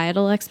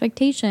 societal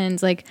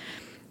expectations. Like,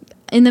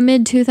 in the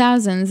mid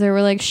 2000s, there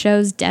were, like,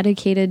 shows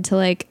dedicated to,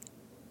 like,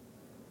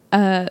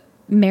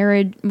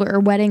 marriage or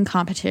wedding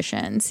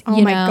competitions.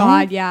 Oh my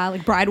God, yeah,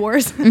 like Bride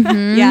Wars.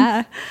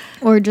 Yeah.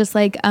 Or just,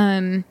 like,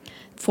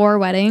 4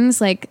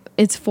 weddings, like,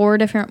 it's 4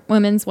 different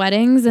women's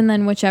weddings, and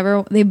then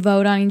whichever, they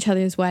vote on each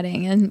other's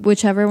wedding, and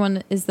whichever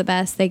one is the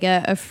best, they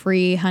get a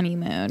free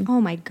honeymoon.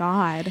 Oh my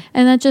God.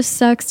 And that just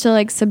sucks to,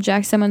 like,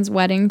 subject someone's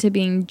wedding to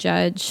being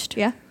judged.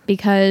 Yeah.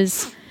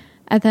 Because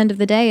at the end of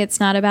the day, it's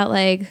not about,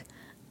 like,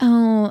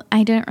 oh,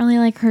 I didn't really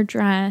like her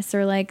dress,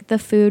 or, like, the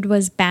food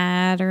was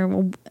bad,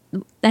 or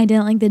I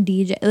didn't like the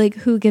DJ. Like,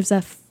 who gives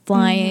a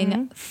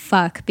flying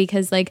fuck?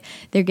 Because, like,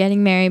 they're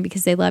getting married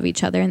because they love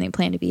each other and they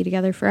plan to be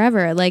together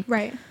forever. Like,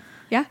 Right.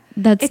 Yeah.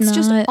 That's it's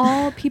just not-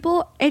 all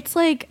people. It's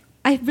like,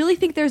 I really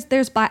think there's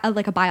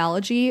like a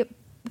biology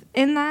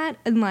in that,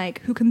 and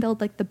like who can build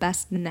like the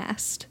best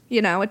nest,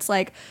 you know? It's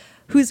like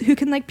who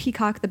can like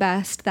peacock the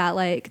best, that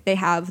like they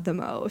have the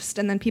most,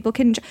 and then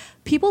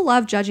people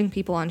love judging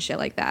people on shit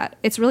like that.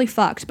 It's really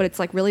fucked, but it's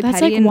like really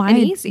That's petty like why and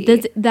easy.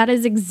 that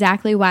is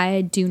exactly why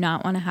I do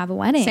not want to have a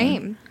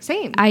wedding.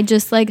 Same. I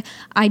just like,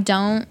 I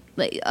don't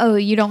like, oh,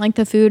 you don't like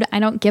the food, I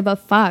don't give a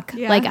fuck.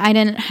 Yeah. Like, I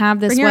didn't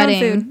have this Bring your own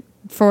wedding food.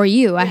 for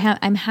you.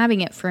 I'm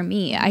having it for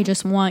me. I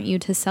just want you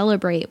to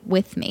celebrate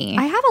with me.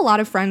 I have a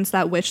lot of friends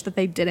that wish that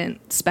they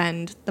didn't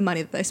spend the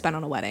money that they spent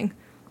on a wedding.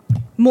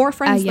 More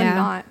friends than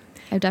not.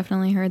 I've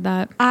definitely heard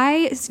that.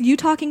 You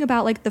talking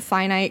about like the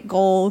finite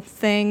goal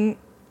thing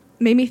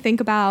made me think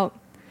about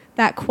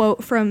that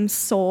quote from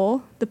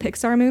Soul, the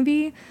Pixar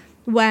movie,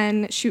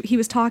 when he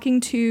was talking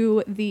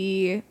to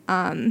the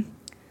was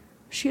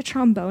she a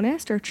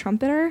trombonist or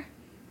trumpeter?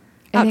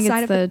 I think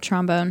it's the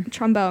trombone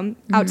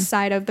mm-hmm.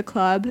 outside of the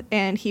club,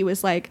 and he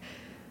was like,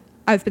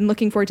 I've been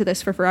looking forward to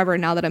this for forever,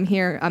 and now that I'm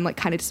here, I'm like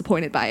kind of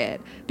disappointed by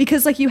it,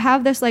 because like you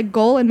have this like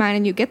goal in mind,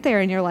 and you get there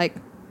and you're like,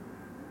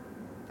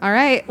 all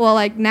right, well,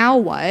 like now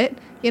what,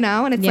 you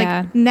know? And it's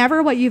like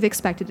never what you've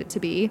expected it to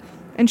be.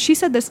 And she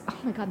said this, oh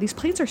my God, these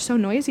planes are so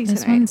noisy tonight.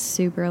 This one's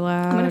super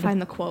loud. I'm gonna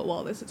find the quote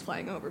while this is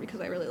flying over because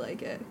I really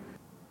like it.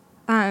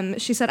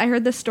 She said, I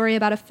heard this story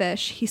about a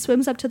fish. He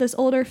swims up to this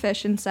older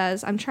fish and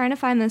says, I'm trying to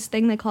find this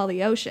thing they call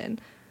the ocean.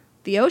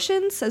 The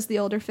ocean, says the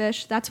older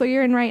fish, that's what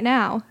you're in right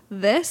now.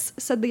 This,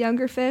 said the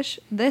younger fish,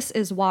 this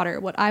is water.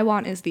 What I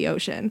want is the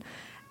ocean.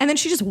 And then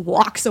she just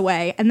walks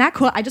away. And that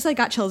quote, I just like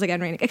got chills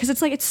again reading it, because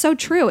it's like, it's so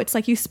true. It's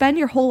like you spend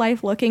your whole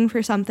life looking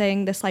for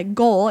something, this like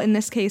goal, in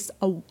this case,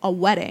 a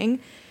wedding.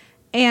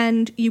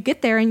 And you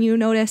get there and you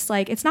notice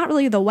like it's not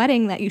really the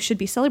wedding that you should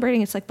be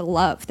celebrating. It's like the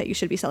love that you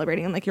should be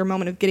celebrating, and like your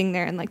moment of getting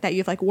there, and like that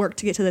you've like worked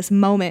to get to this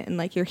moment, and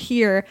like you're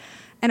here.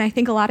 And I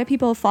think a lot of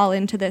people fall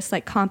into this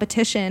like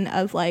competition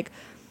of like,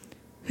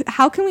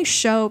 how can we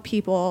show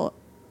people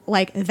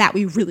like that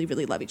we really,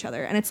 really love each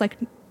other? And it's like,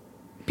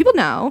 people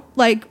know,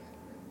 like,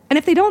 and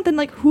if they don't, then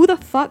like who the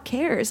fuck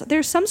cares?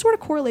 There's some sort of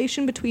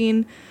correlation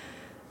between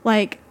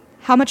like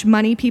how much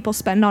money people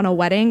spend on a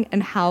wedding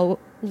and how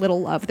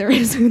little love there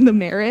is in the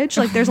marriage.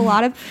 Like there's a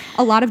lot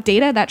of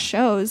data that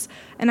shows,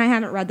 and I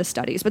haven't read the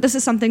studies, but this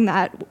is something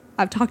that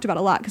I've talked about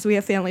a lot because we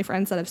have family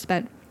friends that have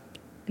spent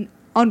an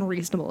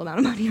unreasonable amount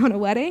of money on a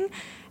wedding,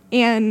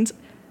 and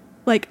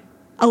like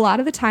a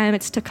lot of the time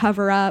it's to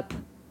cover up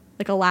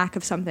like a lack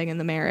of something in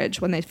the marriage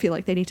when they feel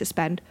like they need to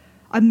spend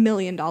 $1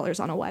 million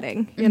on a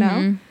wedding, you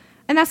know?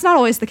 And that's not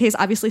always the case.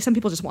 Obviously, some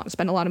people just want to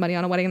spend a lot of money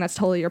on a wedding, and that's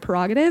totally your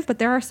prerogative. But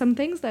there are some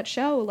things that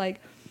show, like,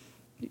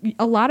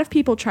 a lot of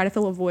people try to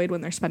fill a void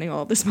when they're spending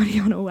all of this money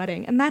on a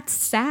wedding. And that's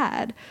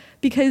sad,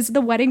 because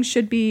the wedding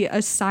should be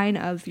a sign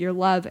of your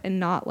love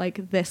and not,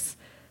 like, this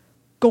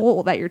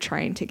goal that you're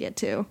trying to get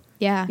to.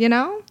 Yeah. You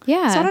know?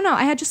 Yeah. So I don't know.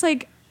 I had just,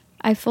 like...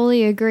 I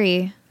fully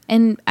agree.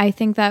 And I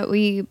think that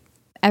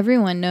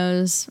everyone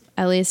knows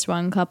at least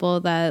one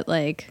couple that,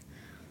 like,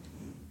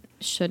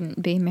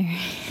 shouldn't be married.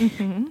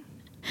 Mm-hmm.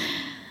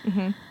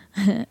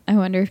 Mm-hmm. I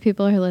wonder if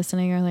people are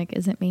listening are like,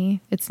 is it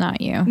me? It's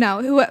not you.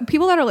 No,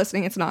 people that are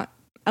listening, it's not.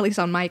 At least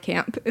on my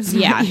camp, it's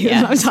not you.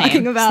 Yeah. I'm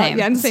talking about. Same.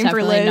 Yeah, and same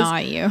for Liz.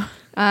 Not you.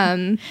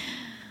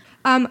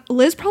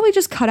 Liz probably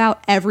just cut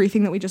out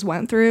everything that we just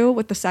went through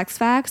with the sex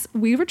facts.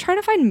 We were trying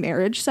to find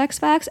marriage sex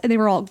facts, and they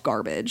were all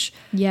garbage.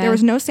 Yeah. There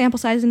was no sample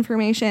size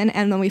information,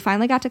 and then we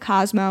finally got to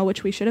Cosmo,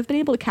 which we should have been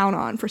able to count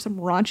on for some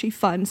raunchy,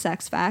 fun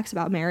sex facts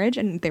about marriage,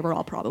 and they were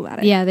all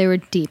problematic. Yeah, they were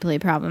deeply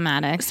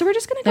problematic. So we're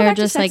just going to go back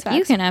to sex facts. They're just like,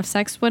 you can have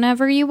sex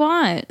whenever you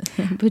want,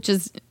 which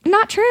is...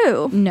 not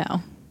true.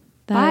 No.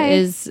 That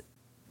is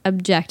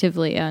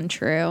objectively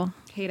untrue.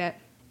 Hate it.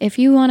 If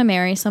you want to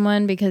marry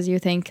someone because you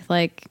think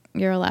like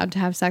you're allowed to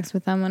have sex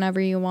with them whenever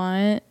you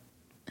want,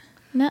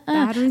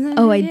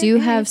 I do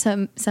have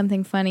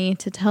something funny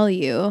to tell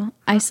you.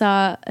 I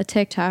saw a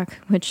TikTok,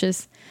 which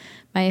is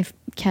my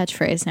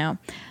catchphrase now,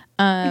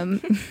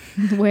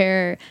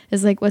 where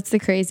it's like, what's the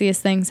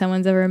craziest thing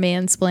someone's ever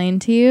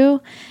mansplained to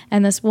you?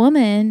 And this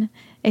woman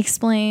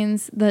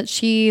explains that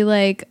she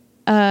like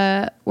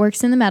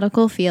works in the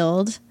medical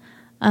field,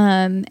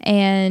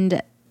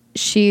 and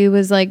she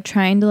was like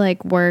trying to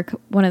like work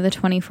one of the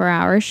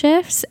 24-hour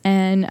shifts,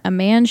 and a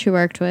man she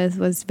worked with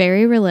was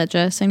very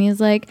religious, and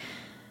he's like,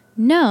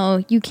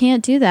 no, you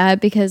can't do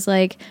that because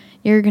like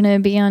you're gonna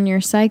be on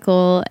your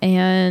cycle,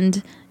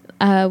 and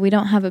we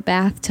don't have a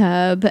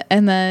bathtub.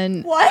 And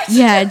then what?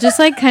 Yeah, just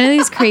like kind of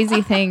these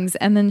crazy things.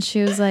 And then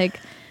she was like,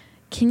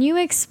 can you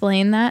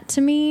explain that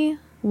to me,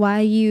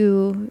 why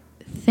you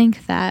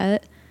think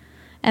that?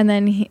 And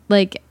then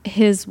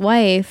his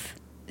wife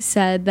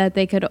said that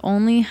they could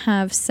only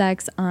have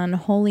sex on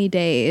holy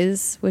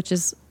days, which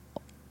is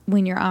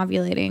when you're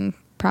ovulating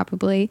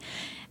probably,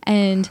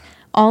 and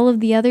all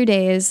of the other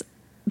days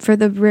for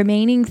the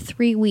remaining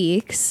 3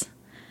 weeks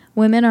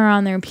women are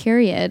on their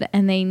period,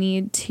 and they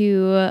need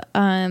to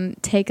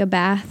take a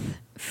bath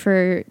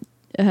for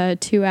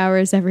 2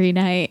 hours every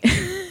night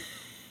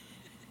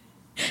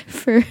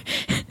for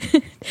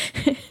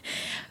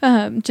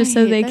just I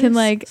so hate they can this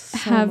like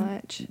so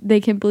much. they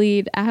can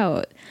bleed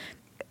out.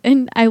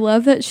 And I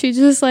love that she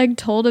just like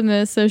told him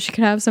this so she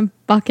could have some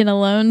fucking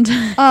alone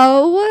time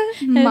Oh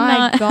and my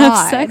not God.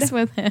 have sex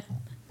with him.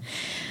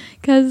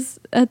 Because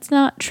that's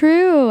not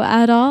true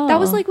at all. That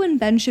was like when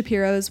Ben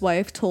Shapiro's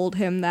wife told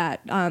him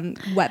that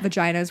wet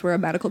vaginas were a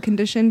medical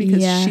condition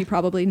because she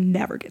probably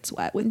never gets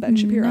wet with Ben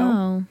Shapiro.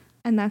 No.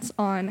 And that's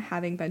on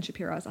having Ben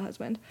Shapiro as a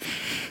husband.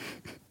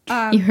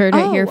 You heard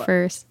it here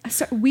first.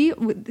 So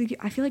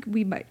I feel like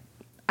we might.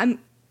 I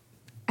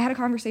had a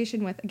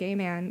conversation with a gay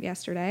man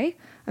yesterday,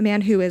 a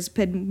man who has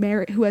been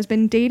married, who has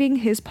been dating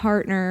his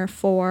partner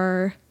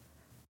for,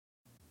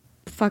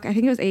 I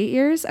think it was 8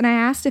 years. And I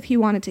asked if he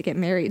wanted to get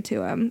married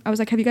to him. I was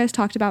like, have you guys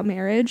talked about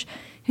marriage?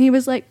 And he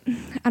was like,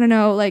 I don't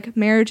know, like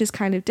marriage is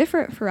kind of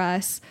different for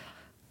us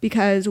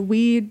because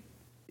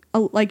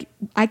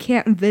I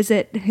can't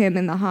visit him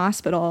in the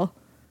hospital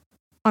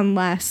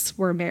unless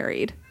we're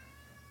married.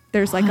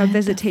 There's like a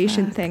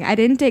visitation thing. I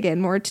didn't dig in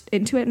more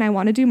into it and I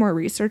want to do more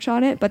research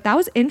on it, but that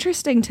was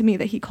interesting to me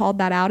that he called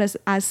that out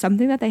as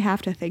something that they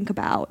have to think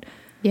about.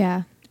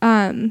 Yeah.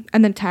 And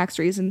then tax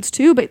reasons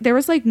too, but there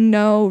was like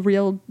no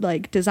real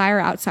like desire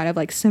outside of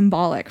like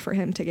symbolic for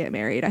him to get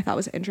married. I thought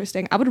was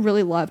interesting. I would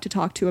really love to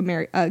talk to a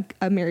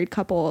married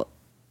couple,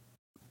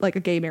 like a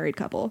gay married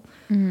couple.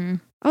 Mm-hmm.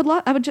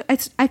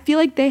 I feel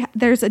like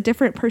there's a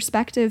different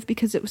perspective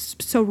because it was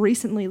so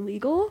recently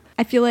legal.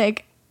 I feel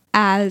like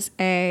as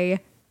a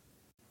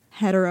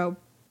hetero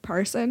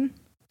person,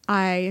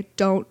 I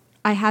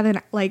haven't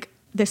like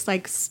this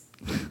like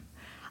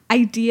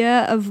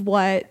idea of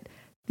what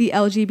the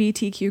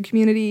LGBTQ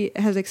community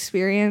has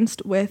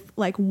experienced with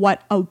like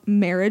what a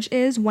marriage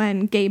is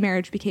when gay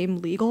marriage became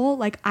legal.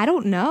 Like, I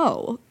don't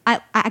know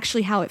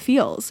actually how it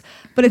feels,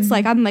 but it's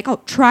like, I'm like,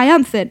 oh,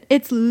 triumphant,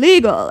 it's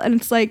legal. And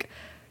it's like,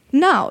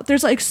 no,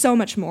 there's like so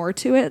much more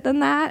to it than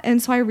that.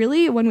 And so I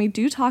really, when we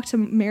do talk to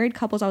married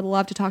couples, I would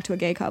love to talk to a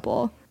gay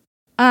couple.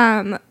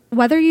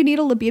 Whether you need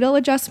a libido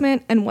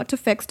adjustment and what to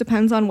fix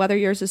depends on whether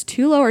yours is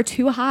too low or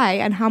too high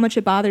and how much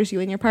it bothers you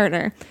and your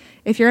partner.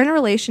 If you're in a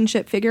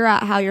relationship, figure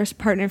out how your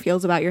partner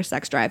feels about your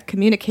sex drive.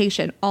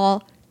 Communication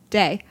all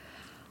day.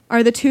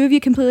 Are the two of you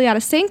completely out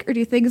of sync, or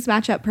do things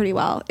match up pretty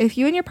well? If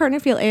you and your partner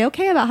feel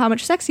A-okay about how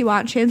much sex you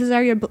want, chances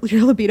are your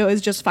libido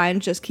is just fine.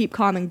 Just keep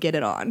calm and get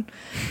it on.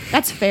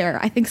 That's fair.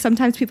 I think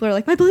sometimes people are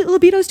like, my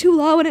libido is too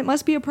low and it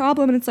must be a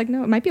problem. And it's like,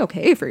 no, it might be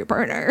okay for your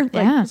partner.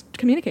 Like, just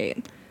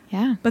communicate.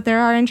 Yeah. But there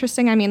are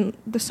interesting, I mean,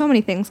 there's so many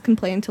things can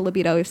play into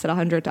libido. We've said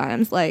 100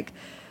 times. Like,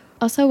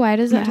 also, why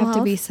does it mental have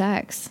to be health.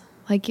 sex?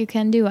 Like, you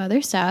can do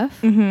other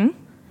stuff. Mm-hmm.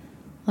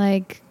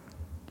 Like,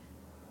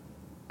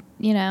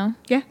 you know,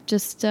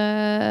 just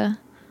some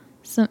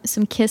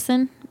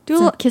kissing,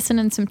 kissing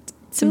and some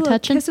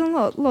touching, kissing,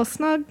 a little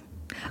snug.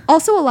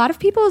 Also, a lot of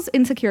people's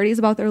insecurities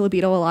about their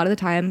libido a lot of the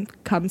time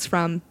comes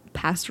from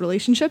past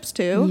relationships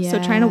too. Yeah.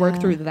 So trying to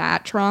work through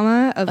that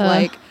trauma of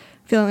like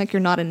feeling like you're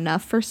not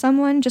enough for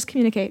someone, just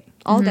communicate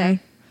all day.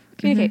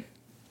 Communicate.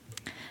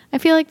 I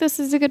feel like this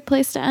is a good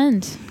place to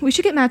end. We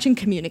should get matching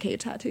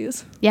communicate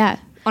tattoos. Yeah.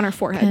 On our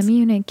foreheads.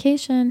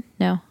 Communication.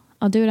 No,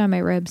 I'll do it on my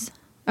ribs.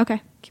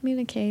 Okay.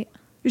 Communicate.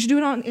 We should do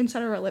it on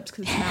inside of our lips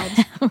because it's mouths.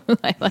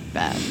 I like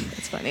that.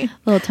 It's funny.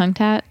 Little tongue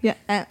tat. Yeah.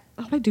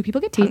 Do people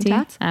get tongue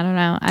tats? I don't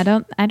know.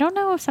 I don't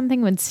know if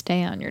something would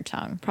stay on your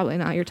tongue. Probably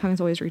not. Your tongue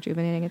is always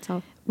rejuvenating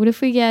itself. What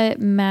if we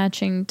get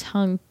matching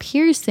tongue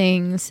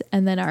piercings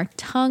and then our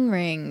tongue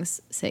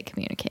rings say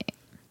communicate?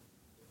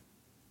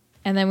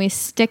 And then we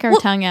stick our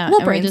tongue out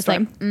and we're just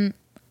like,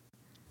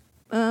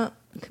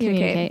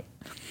 communicate.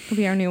 It'll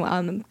be our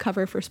new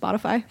cover for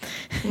Spotify.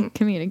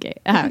 Communicate.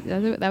 That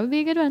would be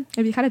a good one.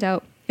 It'd be kind of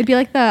dope. It'd be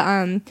like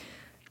the,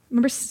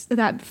 remember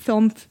that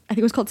film, I think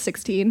it was called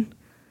 16?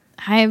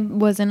 I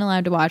wasn't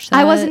allowed to watch that.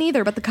 I wasn't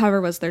either, but the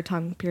cover was their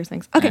tongue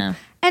piercings. Okay.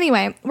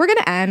 Anyway, we're going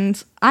to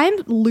end. I'm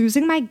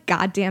losing my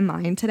goddamn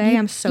mind today.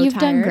 I'm so tired. You've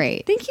done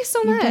great. Thank you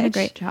so much. You've done a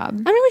great job.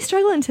 I'm really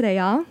struggling today,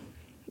 y'all.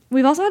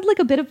 We've also had like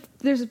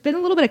there's been a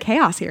little bit of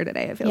chaos here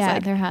today, it feels like. Yeah,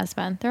 there has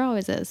been. There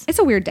always is. It's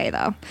a weird day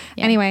though.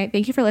 Yeah. Anyway,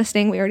 thank you for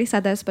listening. We already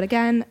said this, but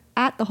again,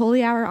 at The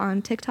Holy Hour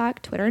on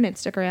TikTok, Twitter, and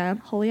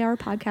Instagram,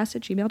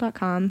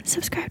 holyhourpodcast@gmail.com.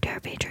 Subscribe to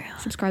our Patreon.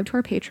 Subscribe to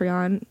our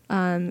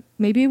Patreon.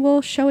 Maybe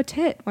we'll show a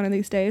tit one of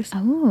these days.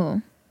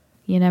 Oh,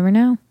 you never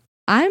know.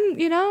 I'm,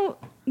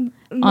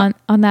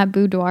 on that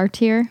boudoir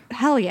tier.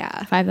 Hell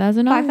yeah.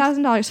 $5,000.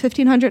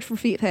 $1,500 for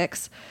feet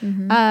pics.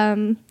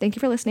 Mm-hmm. Thank you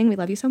for listening. We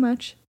love you so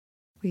much.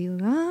 We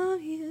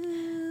love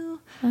you.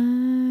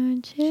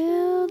 Our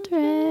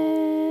children.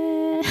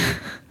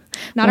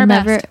 Not our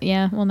best.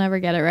 Yeah, we'll never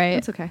get it right.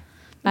 It's okay.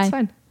 Bye. It's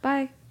fine.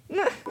 Bye.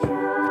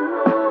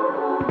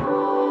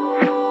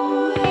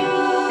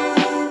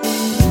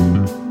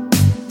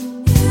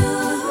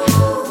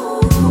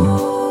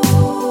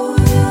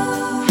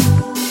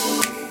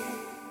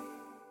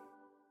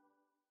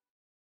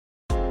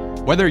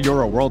 Whether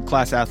you're a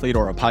world-class athlete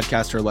or a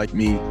podcaster like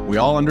me, we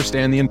all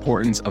understand the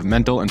importance of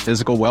mental and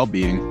physical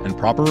well-being and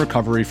proper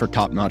recovery for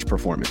top-notch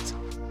performance.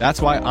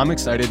 That's why I'm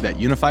excited that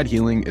Unified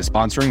Healing is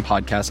sponsoring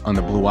podcasts on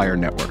the Blue Wire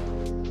Network.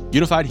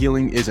 Unified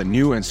Healing is a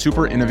new and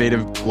super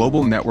innovative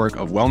global network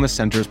of wellness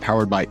centers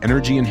powered by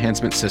Energy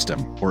Enhancement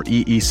System, or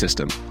EE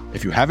System.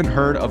 If you haven't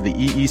heard of the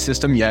EE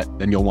System yet,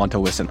 then you'll want to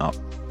listen up.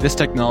 This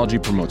technology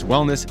promotes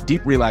wellness,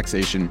 deep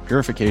relaxation,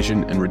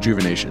 purification, and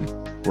rejuvenation.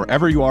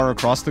 Wherever you are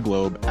across the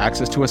globe,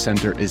 access to a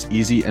center is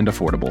easy and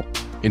affordable.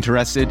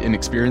 Interested in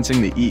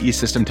experiencing the EE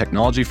System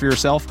technology for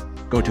yourself?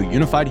 Go to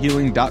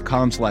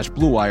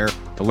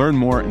unifiedhealing.com/bluewire to learn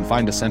more and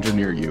find a center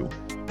near you.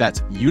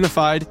 That's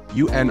unified,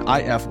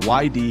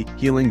 UNIFYD,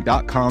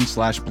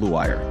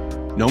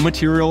 healing.com/bluewire. No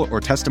material or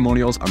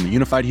testimonials on the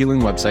Unified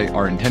Healing website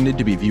are intended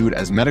to be viewed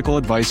as medical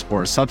advice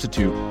or a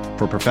substitute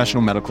for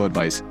professional medical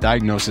advice,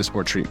 diagnosis,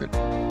 or treatment.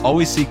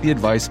 Always seek the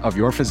advice of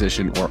your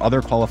physician or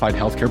other qualified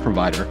healthcare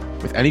provider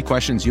with any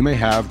questions you may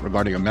have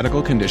regarding a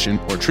medical condition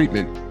or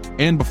treatment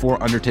and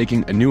before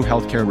undertaking a new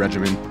healthcare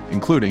regimen,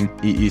 including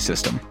EE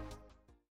System.